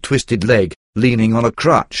man with a twisted leg, leaning on a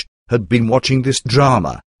crutch, had been watching this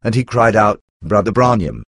drama, and he cried out, "Brother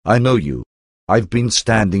Branham, I know you. I've been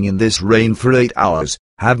standing in this rain for 8 hours,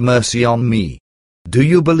 have mercy on me. Do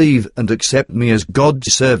you believe and accept me as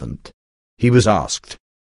God's servant?" He was asked.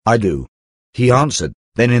 "I do." He answered,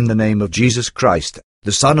 "Then in the name of Jesus Christ,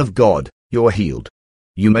 the Son of God, you're healed.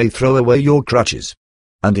 You may throw away your crutches."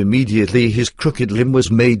 And immediately his crooked limb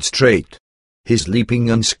was made straight. His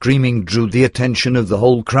leaping and screaming drew the attention of the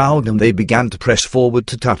whole crowd, and they began to press forward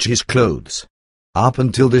to touch his clothes. Up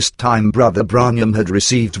until this time Brother Branham had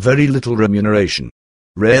received very little remuneration.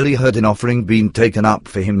 Rarely had an offering been taken up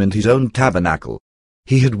for him and his own tabernacle.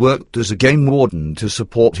 He had worked as a game warden to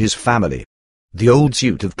support his family. The old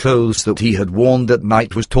suit of clothes that he had worn that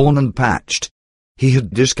night was torn and patched. He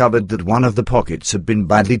had discovered that one of the pockets had been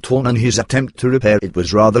badly torn, and his attempt to repair it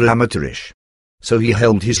was rather amateurish. So he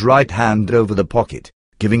held his right hand over the pocket,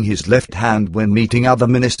 giving his left hand when meeting other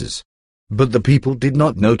ministers. But the people did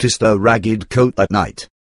not notice the ragged coat that night.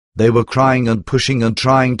 They were crying and pushing and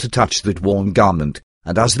trying to touch that worn garment,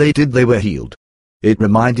 and as they did they were healed. It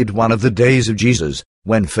reminded one of the days of Jesus,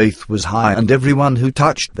 when faith was high and everyone who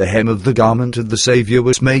touched the hem of the garment of the Savior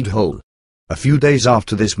was made whole. A few days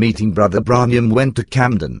after this meeting, Brother Branham went to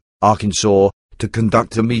Camden, Arkansas, to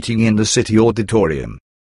conduct a meeting in the city auditorium.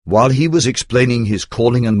 While he was explaining his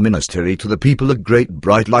calling and ministry to the people, a great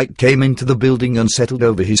bright light came into the building and settled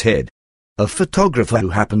over his head. A photographer who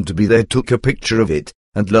happened to be there took a picture of it,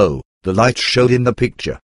 and lo, the light showed in the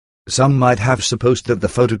picture. Some might have supposed that the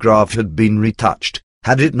photograph had been retouched,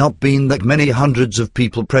 had it not been that many hundreds of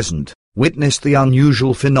people present witnessed the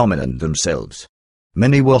unusual phenomenon themselves.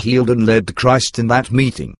 Many were healed and led to Christ in that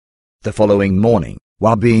meeting. The following morning,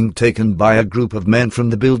 while being taken by a group of men from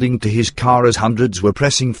the building to his car as hundreds were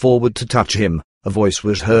pressing forward to touch him, a voice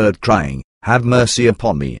was heard crying, "Have mercy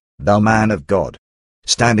upon me, thou man of God."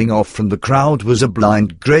 Standing off from the crowd was a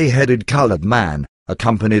blind, grey-headed colored man,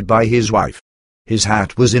 accompanied by his wife. His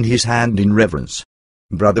hat was in his hand in reverence.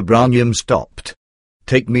 Brother Branham stopped.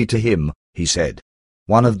 "Take me to him," he said.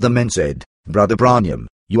 One of the men said, "Brother Branham,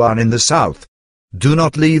 you are in the South. Do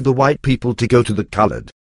not leave the white people to go to the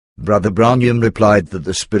colored." Brother Branham replied that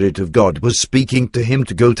the Spirit of God was speaking to him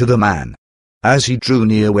to go to the man. As he drew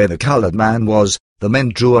near where the colored man was, the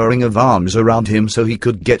men drew a ring of arms around him so he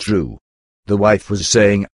could get through. The wife was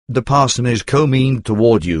saying, "The parson is coming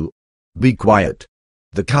toward you. Be quiet."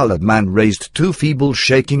 The colored man raised two feeble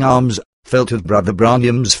shaking arms, felt of Brother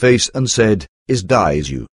Branham's face and said, "Is dies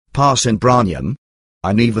you, Parson Branham?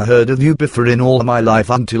 I never heard of you before in all my life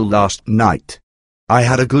until last night. I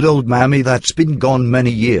had a good old mammy that's been gone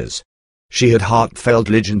many years. She had heartfelt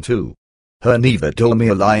religion too. Her never told me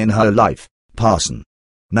a lie in her life, Parson.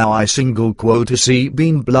 Now I single quote she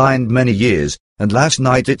been blind many years, and last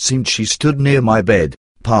night it seemed she stood near my bed,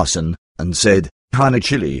 Parson, and said, 'Honey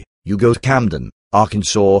Chili, you go to Camden,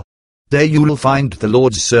 Arkansas. There you'll find the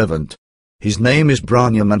Lord's servant. His name is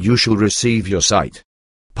Branham, and you shall receive your sight.'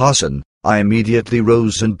 Parson, I immediately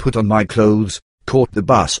rose and put on my clothes, caught the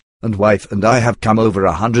bus, and wife and I have come over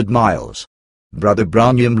 100 miles. Brother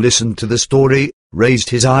Branham listened to the story, raised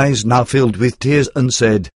his eyes now filled with tears, and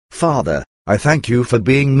said, 'Father, I thank you for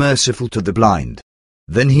being merciful to the blind.'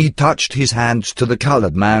 Then he touched his hands to the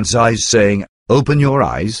colored man's eyes, saying, 'Open your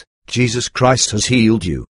eyes, Jesus Christ has healed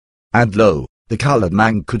you.' And lo, the colored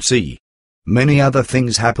man could see. Many other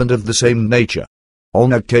things happened of the same nature.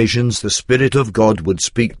 On occasions the Spirit of God would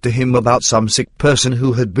speak to him about some sick person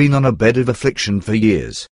who had been on a bed of affliction for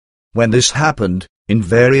years. When this happened,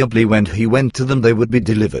 invariably when he went to them they would be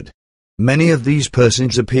delivered. Many of these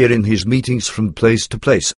persons appear in his meetings from place to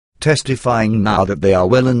place, testifying now that they are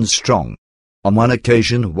well and strong. On one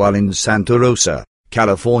occasion while in Santa Rosa,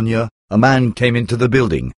 California, a man came into the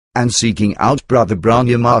building, and seeking out Brother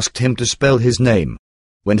Branham asked him to spell his name.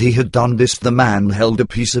 When he had done this, the man held a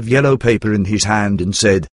piece of yellow paper in his hand and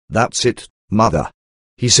said, "That's it, Mother."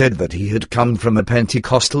 He said that he had come from a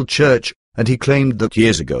Pentecostal church, and he claimed that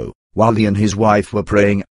years ago, while he and his wife were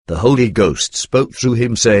praying, the Holy Ghost spoke through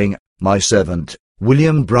him saying, "My servant,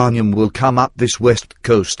 William Branham will come up this west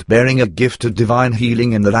coast bearing a gift of divine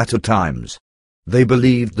healing in the latter times. They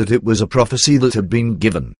believed that it was a prophecy that had been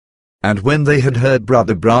given. And when they had heard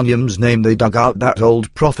Brother Branham's name, they dug out that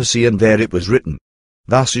old prophecy, and there it was written.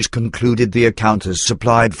 Thus is concluded the account as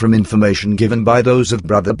supplied from information given by those of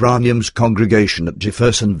Brother Branham's congregation at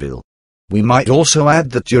Jeffersonville. We might also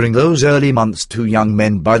add that during those early months 2 young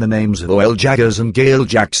men by the names of O.L. Jaggers and Gail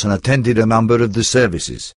Jackson attended a number of the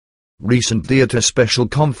services. Recently at a special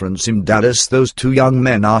conference in Dallas, those 2 young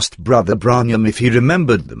men asked Brother Branham if he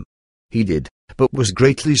remembered them. He did, but was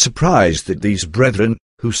greatly surprised that these brethren,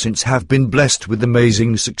 who since have been blessed with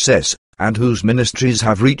amazing success, and whose ministries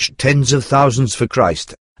have reached tens of thousands for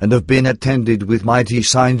Christ, and have been attended with mighty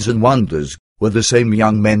signs and wonders, were the same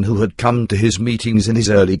young men who had come to his meetings in his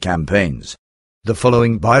early campaigns. The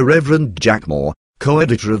following by Reverend Jack Moore,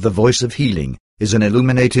 co-editor of The Voice of Healing, is an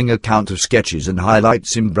illuminating account of sketches and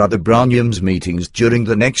highlights in Brother Branham's meetings during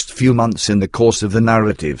the next few months in the course of the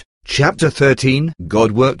narrative. Chapter 13.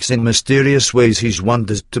 God works in mysterious ways his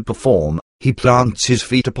wonders to perform. He plants his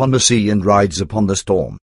feet upon the sea and rides upon the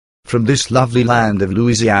storm. From this lovely land of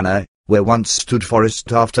Louisiana, where once stood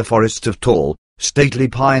forest after forest of tall, stately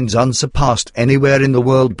pines unsurpassed anywhere in the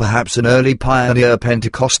world, perhaps an early pioneer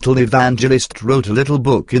Pentecostal evangelist wrote a little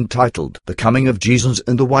book entitled The Coming of Jesus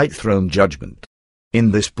and the White Throne Judgment.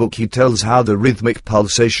 In this book he tells how the rhythmic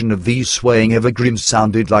pulsation of these swaying evergreens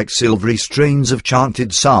sounded like silvery strains of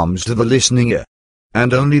chanted psalms to the listening ear.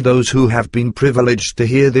 And only those who have been privileged to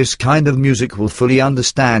hear this kind of music will fully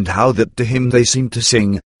understand how that to him they seem to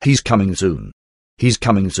sing, "He's coming soon. He's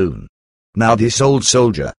coming soon." Now this old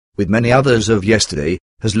soldier, with many others of yesterday,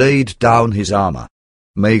 has laid down his armor.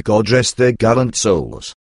 May God rest their gallant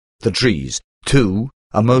souls. The trees, too,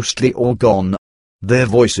 are mostly all gone. Their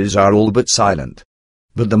voices are all but silent.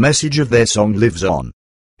 But the message of their song lives on.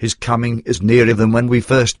 His coming is nearer than when we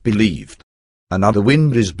first believed. Another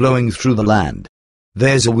wind is blowing through the land.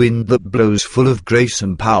 There's a wind that blows full of grace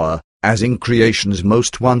and power, as in creation's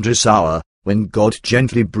most wondrous hour, when God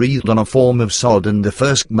gently breathed on a form of sod and the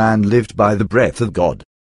first man lived by the breath of God.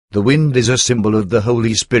 The wind is a symbol of the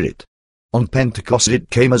Holy Spirit. On Pentecost it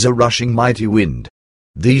came as a rushing mighty wind.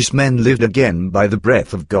 These men lived again by the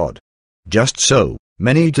breath of God. Just so,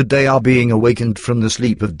 many today are being awakened from the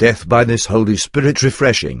sleep of death by this Holy Spirit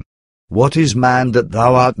refreshing. "What is man that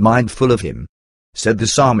thou art mindful of him?" said the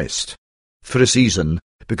psalmist. For a season,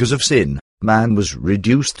 because of sin, man was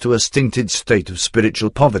reduced to a stinted state of spiritual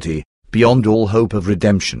poverty, beyond all hope of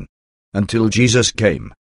redemption, until Jesus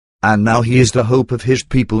came. And now he is the hope of his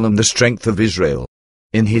people and the strength of Israel.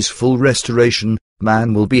 In his full restoration,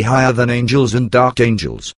 man will be higher than angels and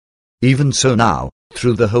archangels. Even so now,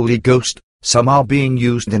 through the Holy Ghost, some are being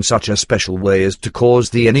used in such a special way as to cause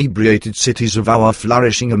the inebriated cities of our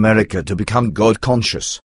flourishing America to become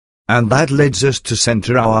God-conscious. And that leads us to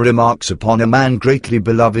center our remarks upon a man greatly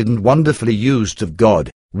beloved and wonderfully used of God,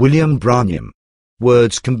 William Branham.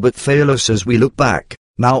 Words can but fail us as we look back,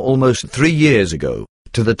 now almost 3 years ago,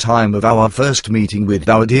 to the time of our first meeting with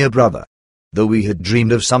our dear brother. Though we had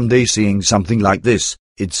dreamed of someday seeing something like this,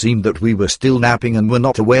 it seemed that we were still napping and were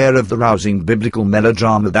not aware of the rousing biblical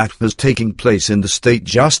melodrama that was taking place in the state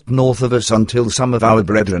just north of us until some of our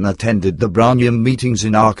brethren attended the Branham meetings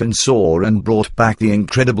in Arkansas and brought back the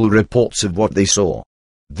incredible reports of what they saw.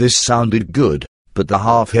 This sounded good, but the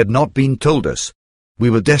half had not been told us. We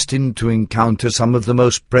were destined to encounter some of the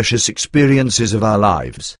most precious experiences of our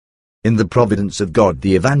lives. In the providence of God,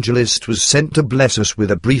 the evangelist was sent to bless us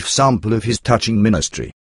with a brief sample of his touching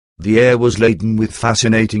ministry. The air was laden with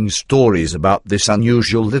fascinating stories about this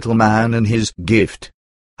unusual little man and his gift.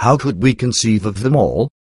 How could we conceive of them all?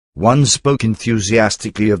 One spoke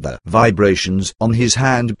enthusiastically of the vibrations on his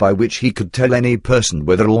hand by which he could tell any person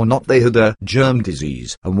whether or not they had a germ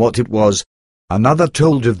disease and what it was. Another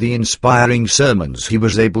told of the inspiring sermons he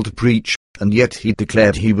was able to preach, and yet he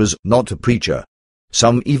declared he was not a preacher.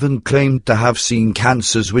 Some even claimed to have seen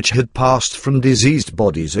cancers which had passed from diseased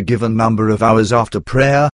bodies a given number of hours after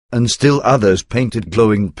prayer, and still others painted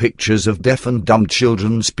glowing pictures of deaf and dumb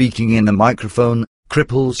children speaking in a microphone,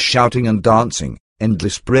 cripples shouting and dancing,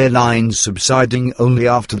 endless prayer lines subsiding only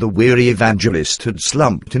after the weary evangelist had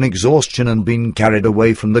slumped in exhaustion and been carried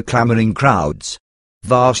away from the clamoring crowds.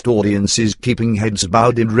 Vast audiences keeping heads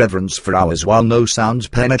bowed in reverence for hours while no sounds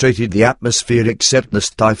penetrated the atmosphere except the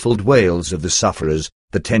stifled wails of the sufferers,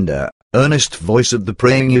 the tender, earnest voice of the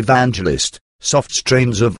praying evangelist, soft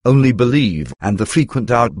strains of "Only Believe" and the frequent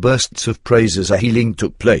outbursts of praise as a healing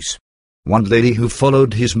took place. One lady who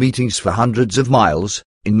followed his meetings for hundreds of miles,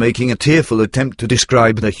 in making a tearful attempt to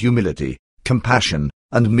describe the humility, compassion,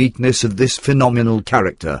 and meekness of this phenomenal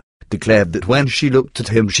character, declared that when she looked at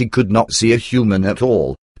him she could not see a human at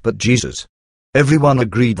all, but Jesus. Everyone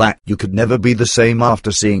agreed that you could never be the same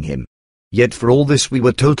after seeing him. Yet for all this we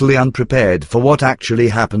were totally unprepared for what actually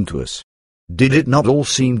happened to us. Did it not all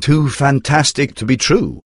seem too fantastic to be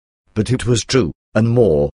true? But it was true, and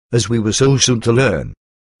more, as we were so soon to learn.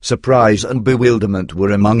 Surprise and bewilderment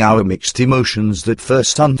were among our mixed emotions that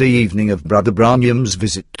first Sunday evening of Brother Branham's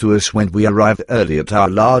visit to us, when we arrived early at our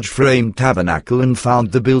large frame tabernacle and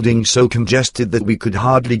found the building so congested that we could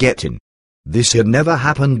hardly get in. This had never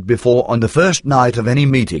happened before on the first night of any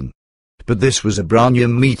meeting. But this was a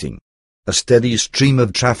Branham meeting. A steady stream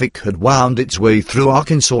of traffic had wound its way through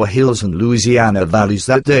Arkansas hills and Louisiana valleys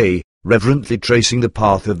that day, reverently tracing the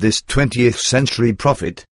path of this 20th century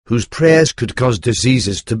prophet, whose prayers could cause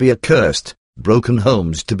diseases to be accursed, broken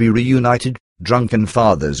homes to be reunited, drunken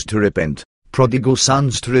fathers to repent, prodigal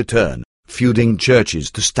sons to return, feuding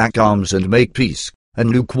churches to stack arms and make peace, and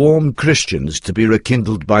lukewarm Christians to be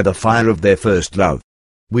rekindled by the fire of their first love.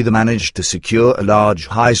 We managed to secure a large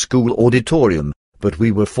high school auditorium, but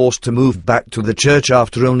we were forced to move back to the church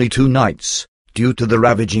after only 2 nights, due to the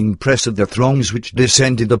ravaging press of the throngs which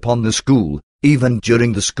descended upon the school, even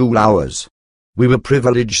during the school hours. We were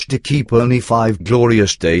privileged to keep only 5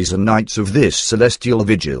 glorious days and nights of this celestial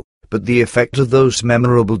vigil, but the effect of those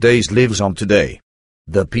memorable days lives on today.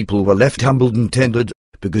 The people were left humbled and tended,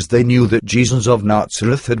 because they knew that Jesus of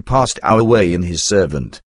Nazareth had passed our way in his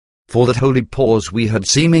servant. For that holy pause we had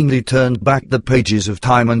seemingly turned back the pages of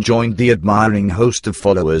time and joined the admiring host of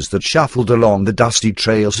followers that shuffled along the dusty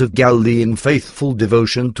trails of Galilee in faithful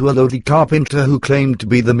devotion to a lowly carpenter who claimed to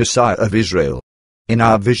be the Messiah of Israel. In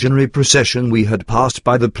our visionary procession we had passed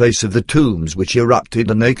by the place of the tombs, which erupted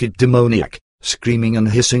a naked demoniac, screaming and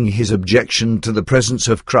hissing his objection to the presence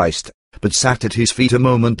of Christ, but sat at his feet a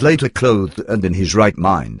moment later clothed and in his right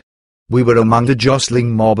mind. We were among the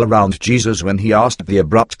jostling mob around Jesus when he asked the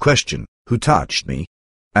abrupt question, "Who touched me?"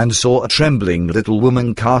 and saw a trembling little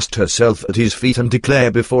woman cast herself at his feet and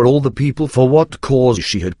declare before all the people for what cause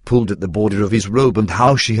she had pulled at the border of his robe and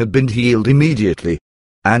how she had been healed immediately.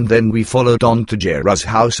 And then we followed on to Jairus'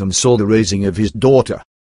 house and saw the raising of his daughter.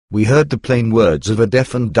 We heard the plain words of a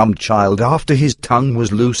deaf and dumb child after his tongue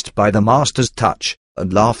was loosed by the Master's touch,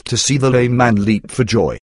 and laughed to see the lame man leap for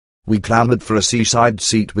joy. We clamoured for a seaside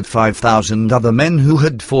seat with 5,000 other men who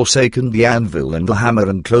had forsaken the anvil and the hammer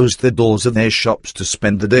and closed the doors of their shops to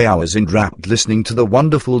spend the day hours enwrapped listening to the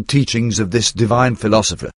wonderful teachings of this divine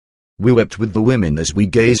philosopher. We wept with the women as we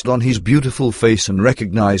gazed on his beautiful face and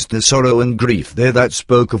recognized the sorrow and grief there that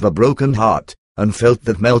spoke of a broken heart, and felt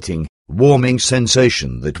that melting, warming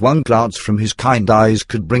sensation that one glance from his kind eyes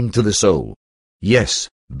could bring to the soul. Yes,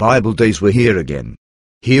 Bible days were here again.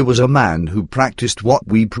 Here was a man who practiced what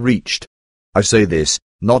we preached. I say this,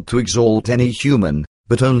 not to exalt any human,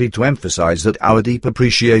 but only to emphasize that our deep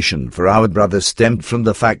appreciation for our brother stemmed from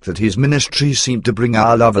the fact that his ministry seemed to bring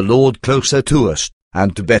our lover Lord closer to us,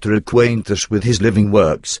 and to better acquaint us with his living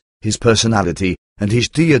works, his personality, and his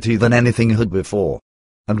deity than anything had before.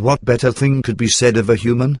 And what better thing could be said of a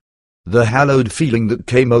human? The hallowed feeling that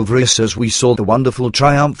came over us as we saw the wonderful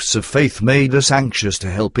triumphs of faith made us anxious to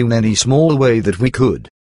help in any small way that we could.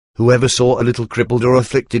 Whoever saw a little crippled or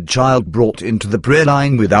afflicted child brought into the prayer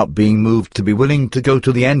line without being moved to be willing to go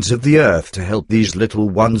to the ends of the earth to help these little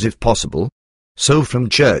ones if possible? So from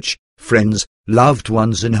church, friends, loved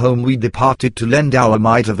ones and home we departed to lend our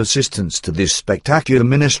mite of assistance to this spectacular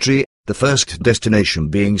ministry, the first destination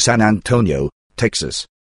being San Antonio, Texas.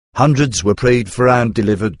 Hundreds were prayed for and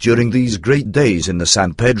delivered during these great days in the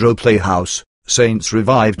San Pedro Playhouse, saints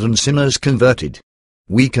revived and sinners converted.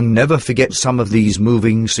 We can never forget some of these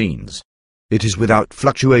moving scenes. It is without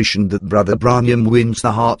fluctuation that Brother Branham wins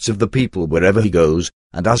the hearts of the people wherever he goes,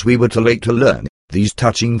 and as we were too late to learn, these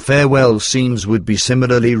touching farewell scenes would be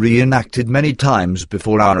similarly reenacted many times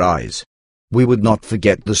before our eyes. We would not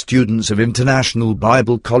forget the students of International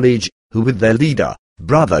Bible College, who with their leader,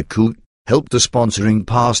 Brother Coote, helped the sponsoring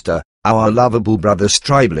pastor, our lovable Brother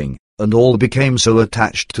Stribling, and all became so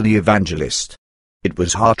attached to the evangelist. It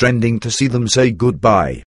was heartrending to see them say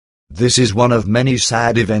goodbye. This is one of many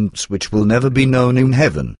sad events which will never be known in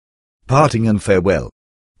heaven. Parting and farewell.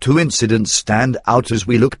 2 incidents stand out as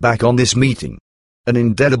we look back on this meeting. An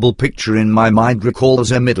indelible picture in my mind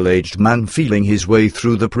recalls a middle-aged man feeling his way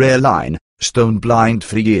through the prayer line, stone-blind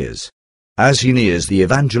for years. As he nears the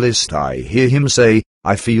evangelist, I hear him say,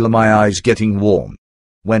 "I feel my eyes getting warm."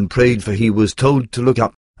 When prayed for, he was told to look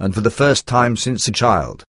up, and for the first time since a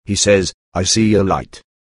child, he says, "I see a light."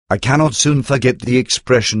 I cannot soon forget the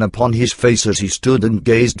expression upon his face as he stood and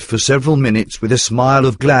gazed for several minutes with a smile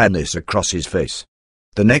of gladness across his face.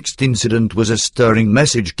 The next incident was a stirring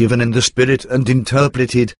message given in the Spirit and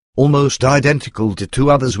interpreted, almost identical to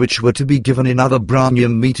two others which were to be given in other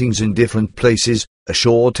Branham meetings in different places, a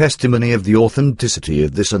sure testimony of the authenticity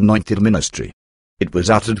of this anointed ministry. It was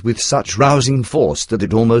uttered with such rousing force that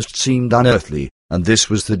it almost seemed unearthly, and this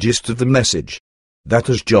was the gist of the message. That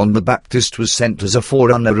as John the Baptist was sent as a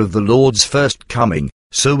forerunner of the Lord's first coming,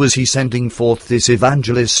 so was he sending forth this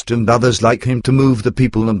evangelist and others like him to move the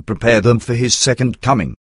people and prepare them for his second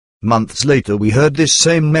coming. Months later we heard this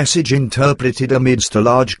same message interpreted amidst a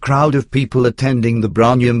large crowd of people attending the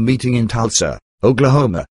Branham meeting in Tulsa,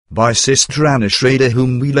 Oklahoma, by Sister Anna Schrader,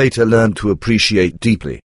 whom we later learned to appreciate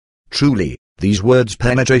deeply. Truly, these words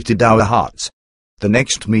penetrated our hearts. The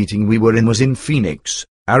next meeting we were in was in Phoenix,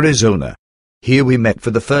 Arizona. Here we met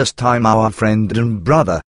for the first time our friend and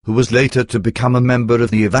brother, who was later to become a member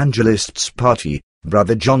of the Evangelists' Party,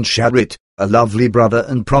 Brother John Sharrett, a lovely brother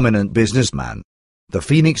and prominent businessman. The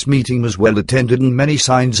Phoenix meeting was well attended and many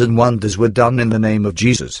signs and wonders were done in the name of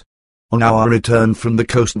Jesus. On our return from the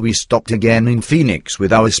coast we stopped again in Phoenix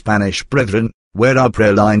with our Spanish brethren, where our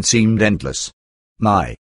prayer line seemed endless.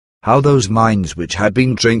 My! How those minds which had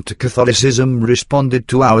been trained to Catholicism responded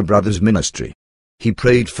to our brother's ministry. He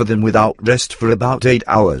prayed for them without rest for about 8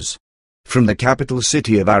 hours. From the capital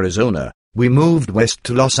city of Arizona, we moved west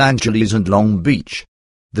to Los Angeles and Long Beach.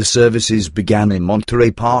 The services began in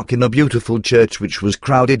Monterey Park in a beautiful church which was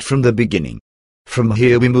crowded from the beginning. From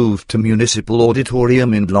here we moved to Municipal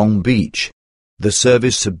Auditorium in Long Beach. The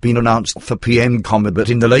service had been announced for p.m. but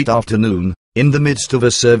in the late afternoon, in the midst of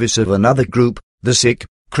a service of another group, the sick,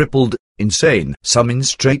 crippled, insane, some in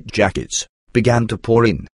straitjackets, began to pour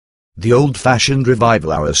in. The old-fashioned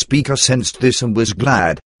revival hour speaker sensed this and was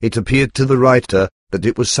glad. It appeared to the writer that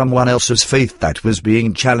it was someone else's faith that was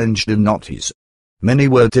being challenged and not his. Many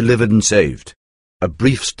were delivered and saved. A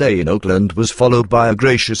brief stay in Oakland was followed by a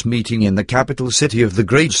gracious meeting in the capital city of the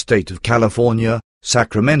great state of California,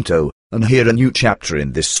 Sacramento, and here a new chapter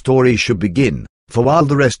in this story should begin, for while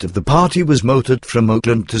the rest of the party was motored from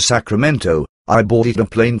Oakland to Sacramento, I boarded a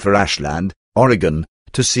plane for Ashland, Oregon,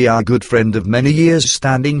 to see our good friend of many years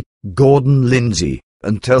standing, Gordon Lindsay,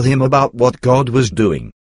 and tell him about what God was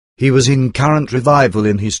doing. He was in current revival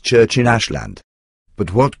in his church in Ashland.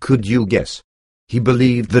 But what could you guess? He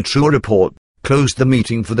believed the true report, closed the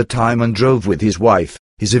meeting for the time and drove with his wife,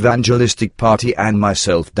 his evangelistic party and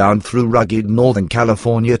myself down through rugged Northern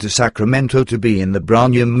California to Sacramento to be in the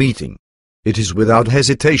Branham meeting. It is without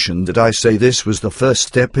hesitation that I say this was the first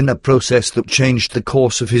step in a process that changed the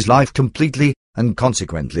course of his life completely, and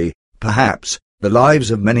consequently, perhaps, the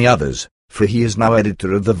lives of many others, for he is now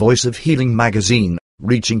editor of the Voice of Healing magazine,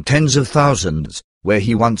 reaching tens of thousands, where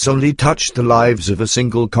he once only touched the lives of a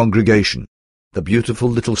single congregation. The beautiful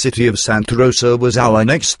little city of Santa Rosa was our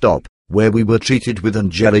next stop, where we were treated with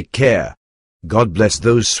angelic care. God bless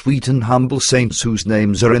those sweet and humble saints whose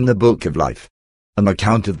names are in the book of life. An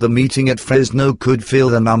account of the meeting at Fresno could fill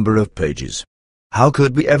the number of pages. How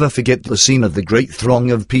could we ever forget the scene of the great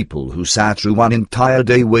throng of people who sat through one entire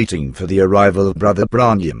day waiting for the arrival of Brother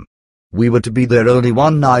Branham? We were to be there only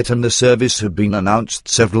one night and the service had been announced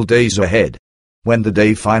several days ahead. When the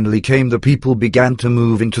day finally came, the people began to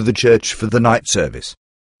move into the church for the night service.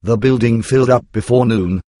 The building filled up before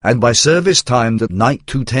noon, and by service time that night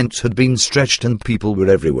 2 tents had been stretched and people were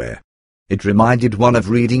everywhere. It reminded one of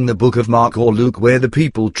reading the book of Mark or Luke where the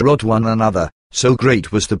people trot one another, so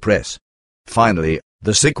great was the press. Finally,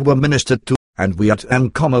 the sick were ministered to, and we at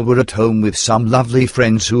Ancona were at home with some lovely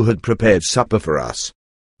friends who had prepared supper for us.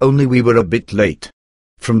 Only we were a bit late.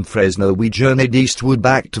 From Fresno we journeyed eastward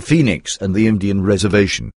back to Phoenix and the Indian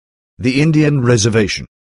Reservation. The Indian Reservation.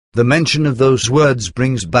 The mention of those words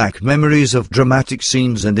brings back memories of dramatic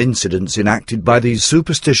scenes and incidents enacted by these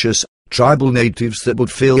superstitious, tribal natives that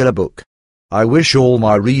would fill a book. I wish all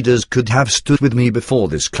my readers could have stood with me before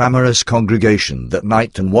this clamorous congregation that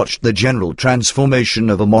night and watched the general transformation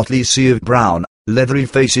of a motley sea of brown, leathery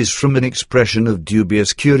faces from an expression of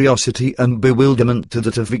dubious curiosity and bewilderment to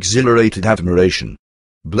that of exhilarated admiration.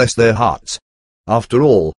 Bless their hearts. After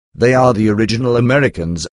all, they are the original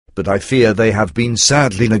Americans, but I fear they have been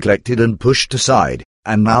sadly neglected and pushed aside,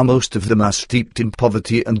 and now most of them are steeped in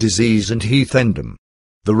poverty and disease and heathendom.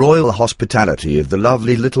 The royal hospitality of the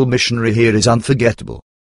lovely little missionary here is unforgettable.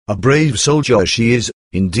 A brave soldier she is,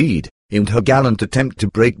 indeed, in her gallant attempt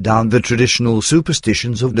to break down the traditional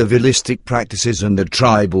superstitions of nihilistic practices and the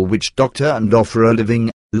tribal witch doctor and offer a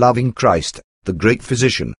living, loving Christ, the great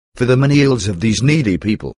physician, for the many ills of these needy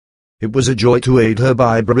people. It was a joy to aid her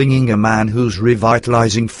by bringing a man whose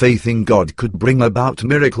revitalizing faith in God could bring about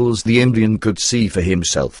miracles the Indian could see for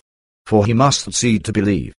himself. For he must see to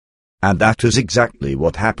believe. And that is exactly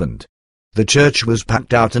what happened. The church was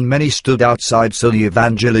packed out and many stood outside, so the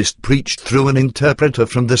evangelist preached through an interpreter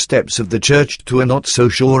from the steps of the church to a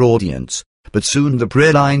not-so-sure audience. But soon the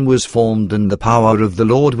prayer line was formed and the power of the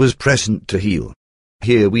Lord was present to heal.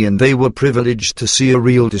 Here we and they were privileged to see a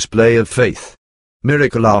real display of faith.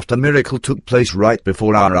 Miracle after miracle took place right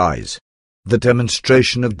before our eyes. The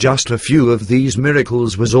demonstration of just a few of these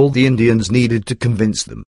miracles was all the Indians needed to convince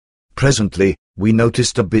them. Presently, we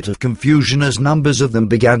noticed a bit of confusion as numbers of them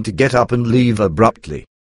began to get up and leave abruptly.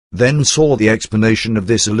 Then saw the explanation of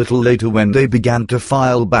this a little later when they began to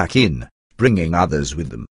file back in, bringing others with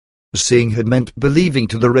them. Seeing had meant believing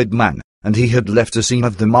to the red man, and he had left a scene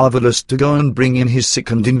of the marvelous to go and bring in his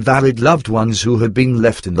sick and invalid loved ones who had been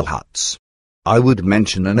left in the huts. I would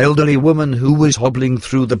mention an elderly woman who was hobbling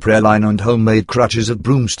through the prayer line on homemade crutches of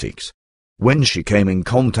broomsticks. When she came in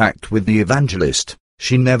contact with the evangelist,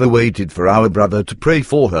 she never waited for our brother to pray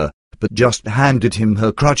for her, but just handed him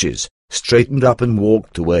her crutches, straightened up and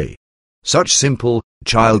walked away. Such simple,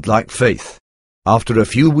 childlike faith. After a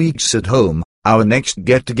few weeks at home, our next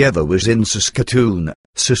get-together was in Saskatoon,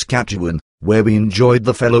 Saskatchewan, where we enjoyed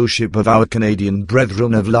the fellowship of our Canadian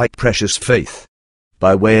brethren of like precious faith.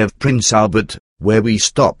 By way of Prince Albert, where we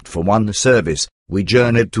stopped for one service, we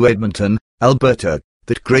journeyed to Edmonton, Alberta,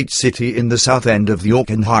 that great city in the south end of the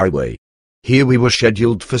Yukon Highway. Here we were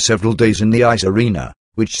scheduled for several days in the ice arena,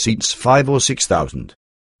 which seats 5,000 or 6,000.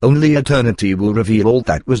 Only eternity will reveal all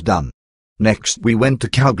that was done. Next we went to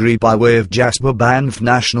Calgary by way of Jasper Banff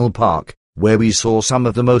National Park, where we saw some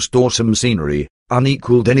of the most awesome scenery,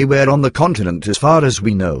 unequaled anywhere on the continent as far as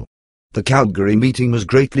we know. The Calgary meeting was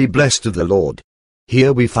greatly blessed of the Lord.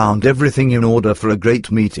 Here we found everything in order for a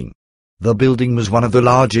great meeting. The building was one of the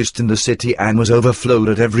largest in the city and was overflowed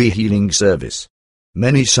at every healing service.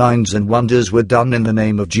 Many signs and wonders were done in the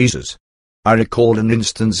name of Jesus. I recall an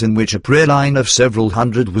instance in which a prayer line of several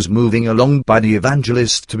hundred was moving along by the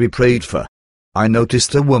evangelist to be prayed for. I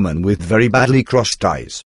noticed a woman with very badly crossed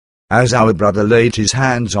eyes. As our brother laid his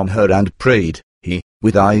hands on her and prayed, he,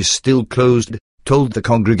 with eyes still closed, told the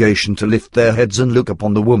congregation to lift their heads and look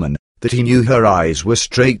upon the woman, that he knew her eyes were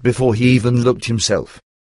straight before he even looked himself.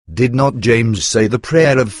 Did not James say the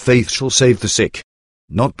prayer of faith shall save the sick?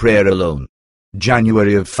 Not prayer alone.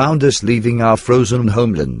 January have found us leaving our frozen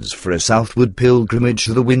homelands for a southward pilgrimage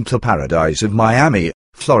to the winter paradise of Miami,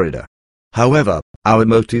 Florida. However, our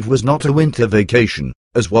motive was not a winter vacation,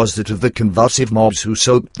 as was that of the convulsive mobs who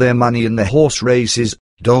soaked their money in the horse races,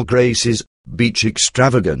 dog races, beach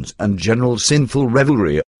extravagance and general sinful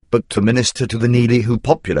revelry, but to minister to the needy who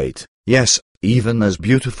populate, yes, even as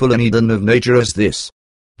beautiful an Eden of nature as this.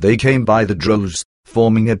 They came by the droves,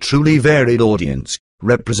 forming a truly varied audience,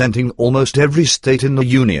 representing almost every state in the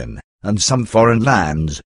Union, and some foreign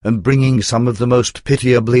lands, and bringing some of the most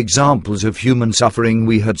pitiable examples of human suffering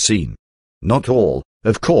we had seen. Not all,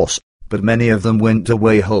 of course, but many of them went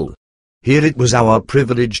away whole. Here it was our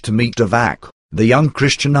privilege to meet Davak, the young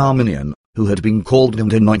Christian Armenian, who had been called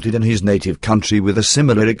and anointed in his native country with a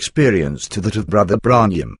similar experience to that of Brother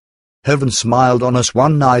Branham. Heaven smiled on us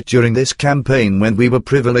one night during this campaign when we were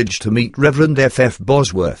privileged to meet Reverend F.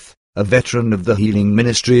 Bosworth, a veteran of the healing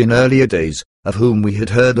ministry in earlier days, of whom we had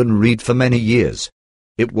heard and read for many years.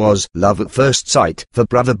 It was love at first sight for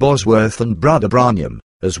Brother Bosworth and Brother Branham,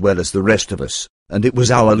 as well as the rest of us, and it was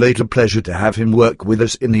our later pleasure to have him work with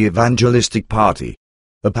us in the evangelistic party.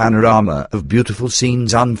 A panorama of beautiful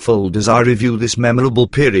scenes unfold as I review this memorable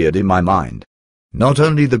period in my mind. Not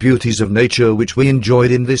only the beauties of nature which we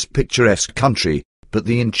enjoyed in this picturesque country, but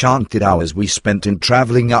the enchanted hours we spent in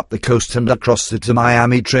traveling up the coast and across the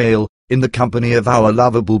Miami Trail, in the company of our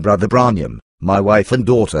lovable Brother Branham, my wife and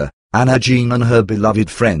daughter, Anna Jean and her beloved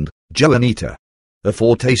friend, Joanita. A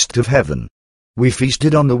foretaste of heaven. We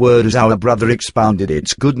feasted on the word as our brother expounded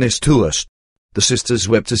its goodness to us. The sisters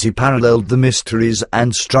wept as he paralleled the mysteries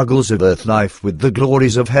and struggles of earth life with the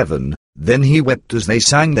glories of heaven, then he wept as they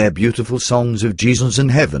sang their beautiful songs of Jesus and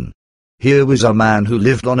heaven. Here was a man who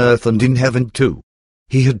lived on earth and in heaven too.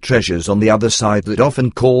 He had treasures on the other side that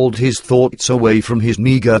often called his thoughts away from his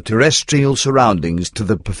meager terrestrial surroundings to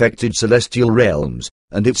the perfected celestial realms,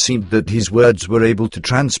 and it seemed that his words were able to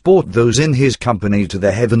transport those in his company to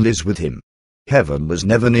the heavenlies with him. Heaven was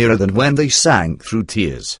never nearer than when they sang through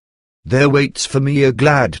tears. There waits for me a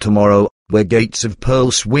glad tomorrow, where gates of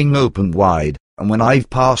pearl swing open wide, and when I've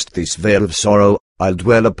passed this vale of sorrow, I'll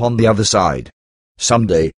dwell upon the other side.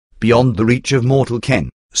 Someday, beyond the reach of mortal ken,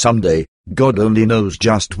 someday, God only knows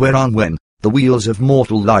just where and when, the wheels of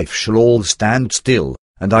mortal life shall all stand still,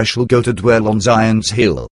 and I shall go to dwell on Zion's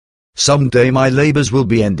hill. Someday my labors will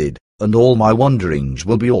be ended, and all my wanderings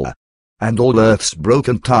will be o'er. and all earth's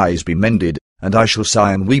broken ties be mended, and I shall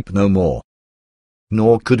sigh and weep no more.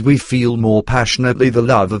 Nor could we feel more passionately the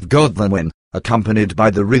love of God than when, accompanied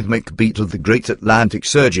by the rhythmic beat of the great Atlantic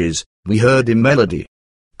surges, we heard in melody.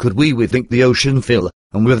 Could we with ink the ocean fill,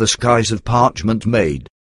 and with the skies of parchment made?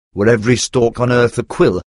 Were every stalk on earth a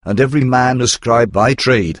quill, and every man a scribe by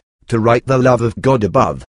trade, to write the love of God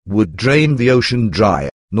above, would drain the ocean dry,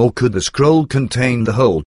 nor could the scroll contain the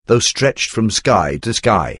whole, though stretched from sky to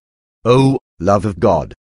sky. O, love of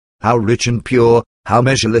God! How rich and pure, how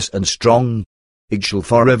measureless and strong! It shall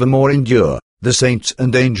forevermore endure, the saints'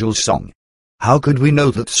 and angels' song. How could we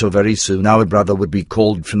know that so very soon our brother would be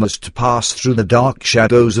called from us to pass through the dark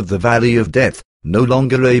shadows of the valley of death, no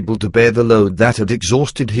longer able to bear the load that had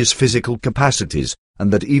exhausted his physical capacities,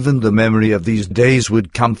 and that even the memory of these days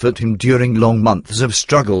would comfort him during long months of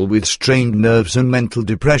struggle with strained nerves and mental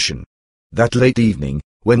depression? That late evening,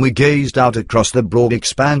 when we gazed out across the broad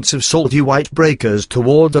expanse of salty white breakers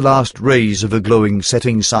toward the last rays of a glowing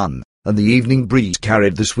setting sun, and the evening breeze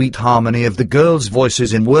carried the sweet harmony of the girls'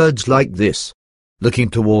 voices in words like this: looking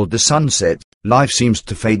toward the sunset, life seems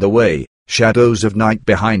to fade away, shadows of night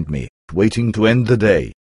behind me, waiting to end the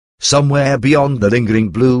day. Somewhere beyond the lingering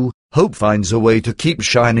blue, hope finds a way to keep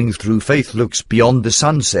shining through. Faith looks beyond the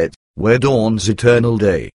sunset, where dawns eternal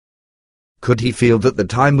day. Could he feel that the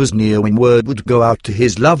time was near when word would go out to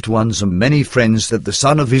his loved ones and many friends that the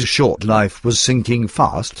sun of his short life was sinking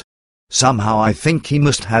fast? Somehow I think he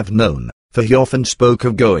must have known, for he often spoke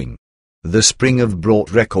of going. The spring have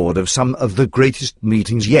brought record of some of the greatest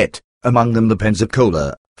meetings yet, among them the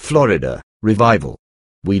Pensacola, Florida, revival.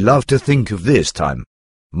 We love to think of this time.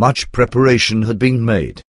 Much preparation had been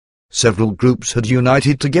made. Several groups had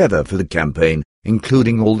united together for the campaign,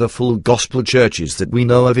 including all the full gospel churches that we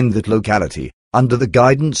know of in that locality, under the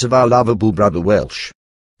guidance of our lovable brother Welsh.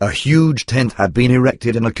 A huge tent had been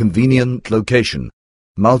erected in a convenient location.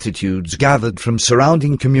 Multitudes gathered from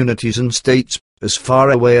surrounding communities and states, as far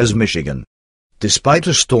away as Michigan. Despite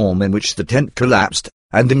a storm in which the tent collapsed,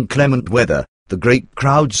 and inclement weather, the great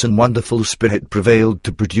crowds and wonderful spirit prevailed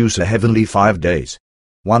to produce a heavenly 5 days.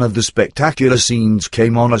 One of the spectacular scenes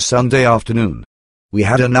came on a Sunday afternoon. We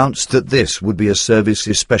had announced that this would be a service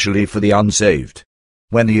especially for the unsaved.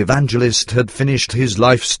 When the evangelist had finished his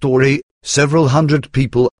life story, several hundred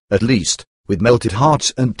people, at least, with melted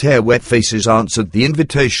hearts and tear-wet faces answered the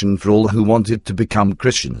invitation for all who wanted to become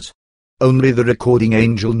Christians. Only the recording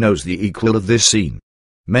angel knows the equal of this scene.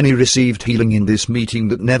 Many received healing in this meeting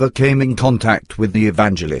that never came in contact with the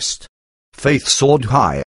evangelist. Faith soared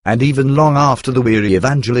high, and even long after the weary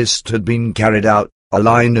evangelist had been carried out, a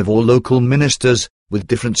line of all local ministers, with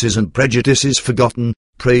differences and prejudices forgotten,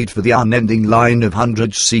 prayed for the unending line of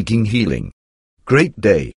hundreds seeking healing. Great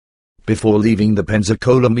day. Before leaving the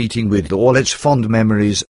Pensacola meeting with all its fond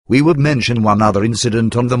memories, we would mention one other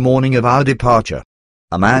incident on the morning of our departure.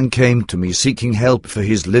 A man came to me seeking help for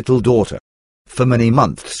his little daughter. For many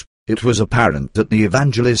months, it was apparent that the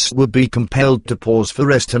evangelist would be compelled to pause for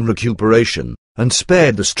rest and recuperation, and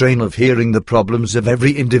spared the strain of hearing the problems of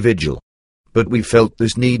every individual. But we felt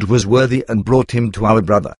this need was worthy and brought him to our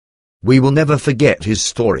brother. We will never forget his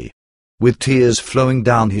story. With tears flowing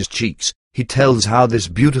down his cheeks, he tells how this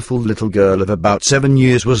beautiful little girl of about 7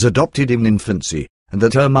 years was adopted in infancy, and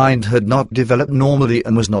that her mind had not developed normally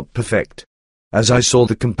and was not perfect. As I saw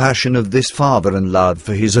the compassion of this father and love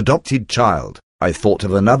for his adopted child, I thought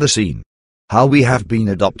of another scene. How we have been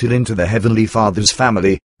adopted into the Heavenly Father's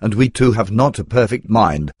family, and we too have not a perfect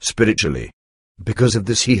mind spiritually. Because of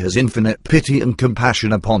this he has infinite pity and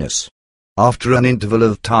compassion upon us. After an interval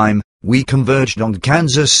of time, we converged on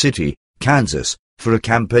Kansas City, Kansas, for a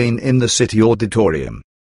campaign in the city auditorium.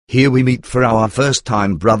 Here we meet for our first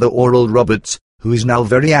time Brother Oral Roberts, who is now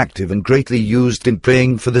very active and greatly used in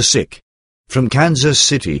praying for the sick. From Kansas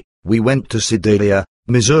City, we went to Sedalia,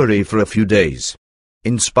 Missouri for a few days.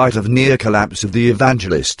 In spite of near collapse of the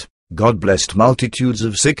evangelist, God blessed multitudes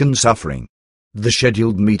of sick and suffering. The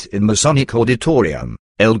scheduled meet in Masonic Auditorium,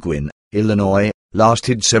 Elgin, Illinois,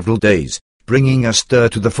 lasted several days, bringing a stir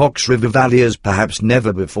to the Fox River Valley as perhaps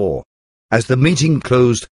never before. As the meeting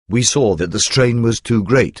closed, we saw that the strain was too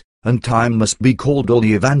great, and time must be called or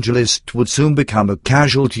the evangelist would soon become a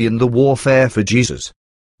casualty in the warfare for Jesus.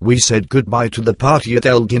 We said goodbye to the party at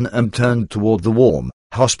Elgin and turned toward the warm,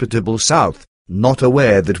 hospitable South, not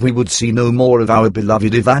aware that we would see no more of our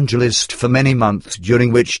beloved evangelist for many months,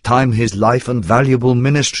 during which time his life and valuable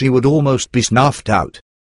ministry would almost be snuffed out.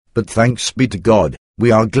 But thanks be to God, we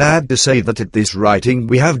are glad to say that at this writing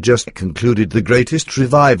we have just concluded the greatest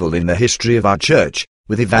revival in the history of our church,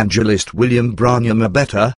 with evangelist William Branham a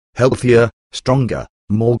better, healthier, stronger,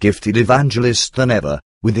 more gifted evangelist than ever,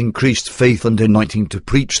 with increased faith and anointing to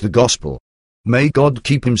preach the gospel. May God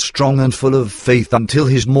keep him strong and full of faith until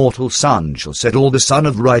his mortal son shall set all the Son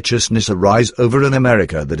of Righteousness arise over an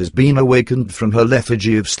America that has been awakened from her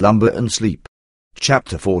lethargy of slumber and sleep.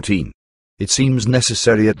 Chapter 14. It seems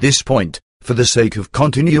necessary at this point, for the sake of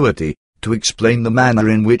continuity, to explain the manner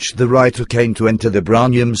in which the writer came to enter the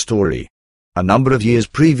Branham story. A number of years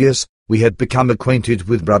previous, we had become acquainted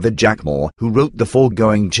with Brother Jack Moore, who wrote the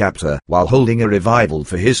foregoing chapter while holding a revival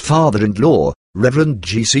for his father-in-law, Reverend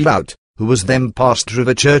G.C. Lout, who was then pastor of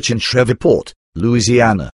a church in Shreveport,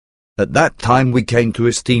 Louisiana. At that time we came to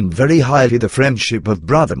esteem very highly the friendship of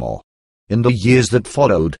Brother Moore. In the years that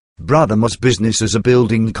followed, Brother Moore's business as a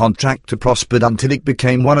building contractor prospered until it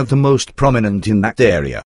became one of the most prominent in that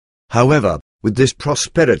area. However, with this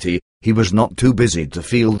prosperity, he was not too busy to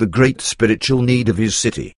feel the great spiritual need of his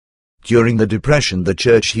city. During the Depression, the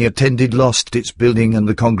church he attended lost its building and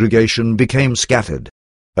the congregation became scattered.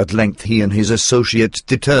 At length he and his associates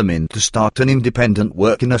determined to start an independent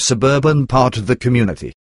work in a suburban part of the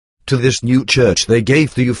community. To this new church they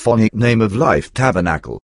gave the euphonic name of Life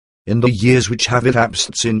Tabernacle. In the years which have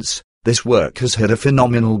elapsed since, this work has had a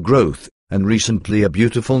phenomenal growth, and recently a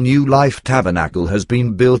beautiful new Life Tabernacle has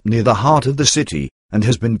been built near the heart of the city, and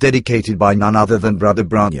has been dedicated by none other than Brother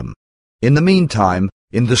Branham. In the meantime,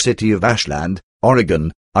 in the city of Ashland,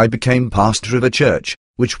 Oregon, I became pastor of a church,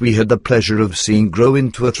 which we had the pleasure of seeing grow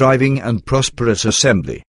into a thriving and prosperous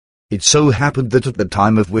assembly. It so happened that at the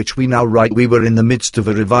time of which we now write we were in the midst of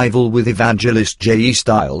a revival with evangelist J.E.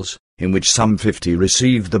 Stiles, in which some 50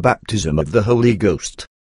 received the baptism of the Holy Ghost.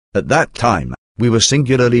 At that time, we were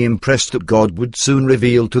singularly impressed that God would soon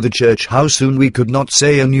reveal to the church how soon we could not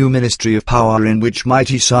say a new ministry of power in which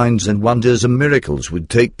mighty signs and wonders and miracles would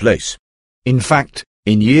take place. In fact,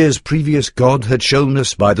 in years previous God had shown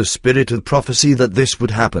us by the spirit of prophecy that this would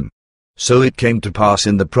happen. So it came to pass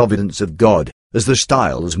in the providence of God, as the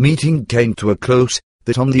Stiles meeting came to a close,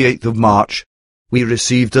 that on the 8th of March, we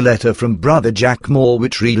received a letter from Brother Jack Moore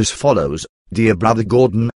which read as follows: Dear Brother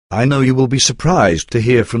Gordon, I know you will be surprised to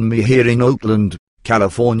hear from me here in Oakland,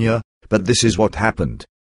 California, but this is what happened.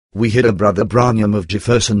 We had a Brother Branham of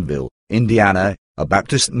Jeffersonville, Indiana, a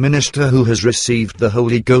Baptist minister who has received the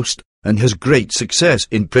Holy Ghost, and has great success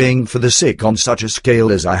in praying for the sick on such a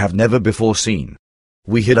scale as I have never before seen.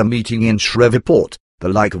 We had a meeting in Shreveport, the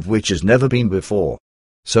like of which has never been before.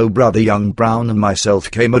 So Brother Young Brown and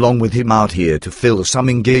myself came along with him out here to fill some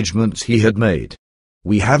engagements he had made.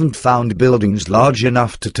 We haven't found buildings large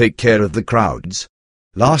enough to take care of the crowds.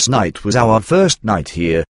 Last night was our first night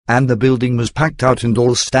here, and the building was packed out and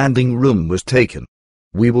all standing room was taken.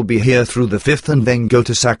 We will be here through the 5th and then go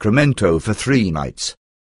to Sacramento for 3 nights.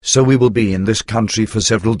 So we will be in this country for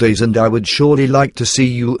several days, and I would surely like to see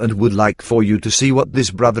you and would like for you to see what this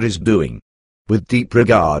brother is doing. With deep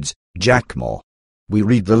regards, Jack Moore. We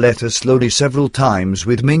read the letter slowly several times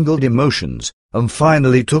with mingled emotions, and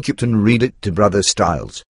finally took it and read it to Brother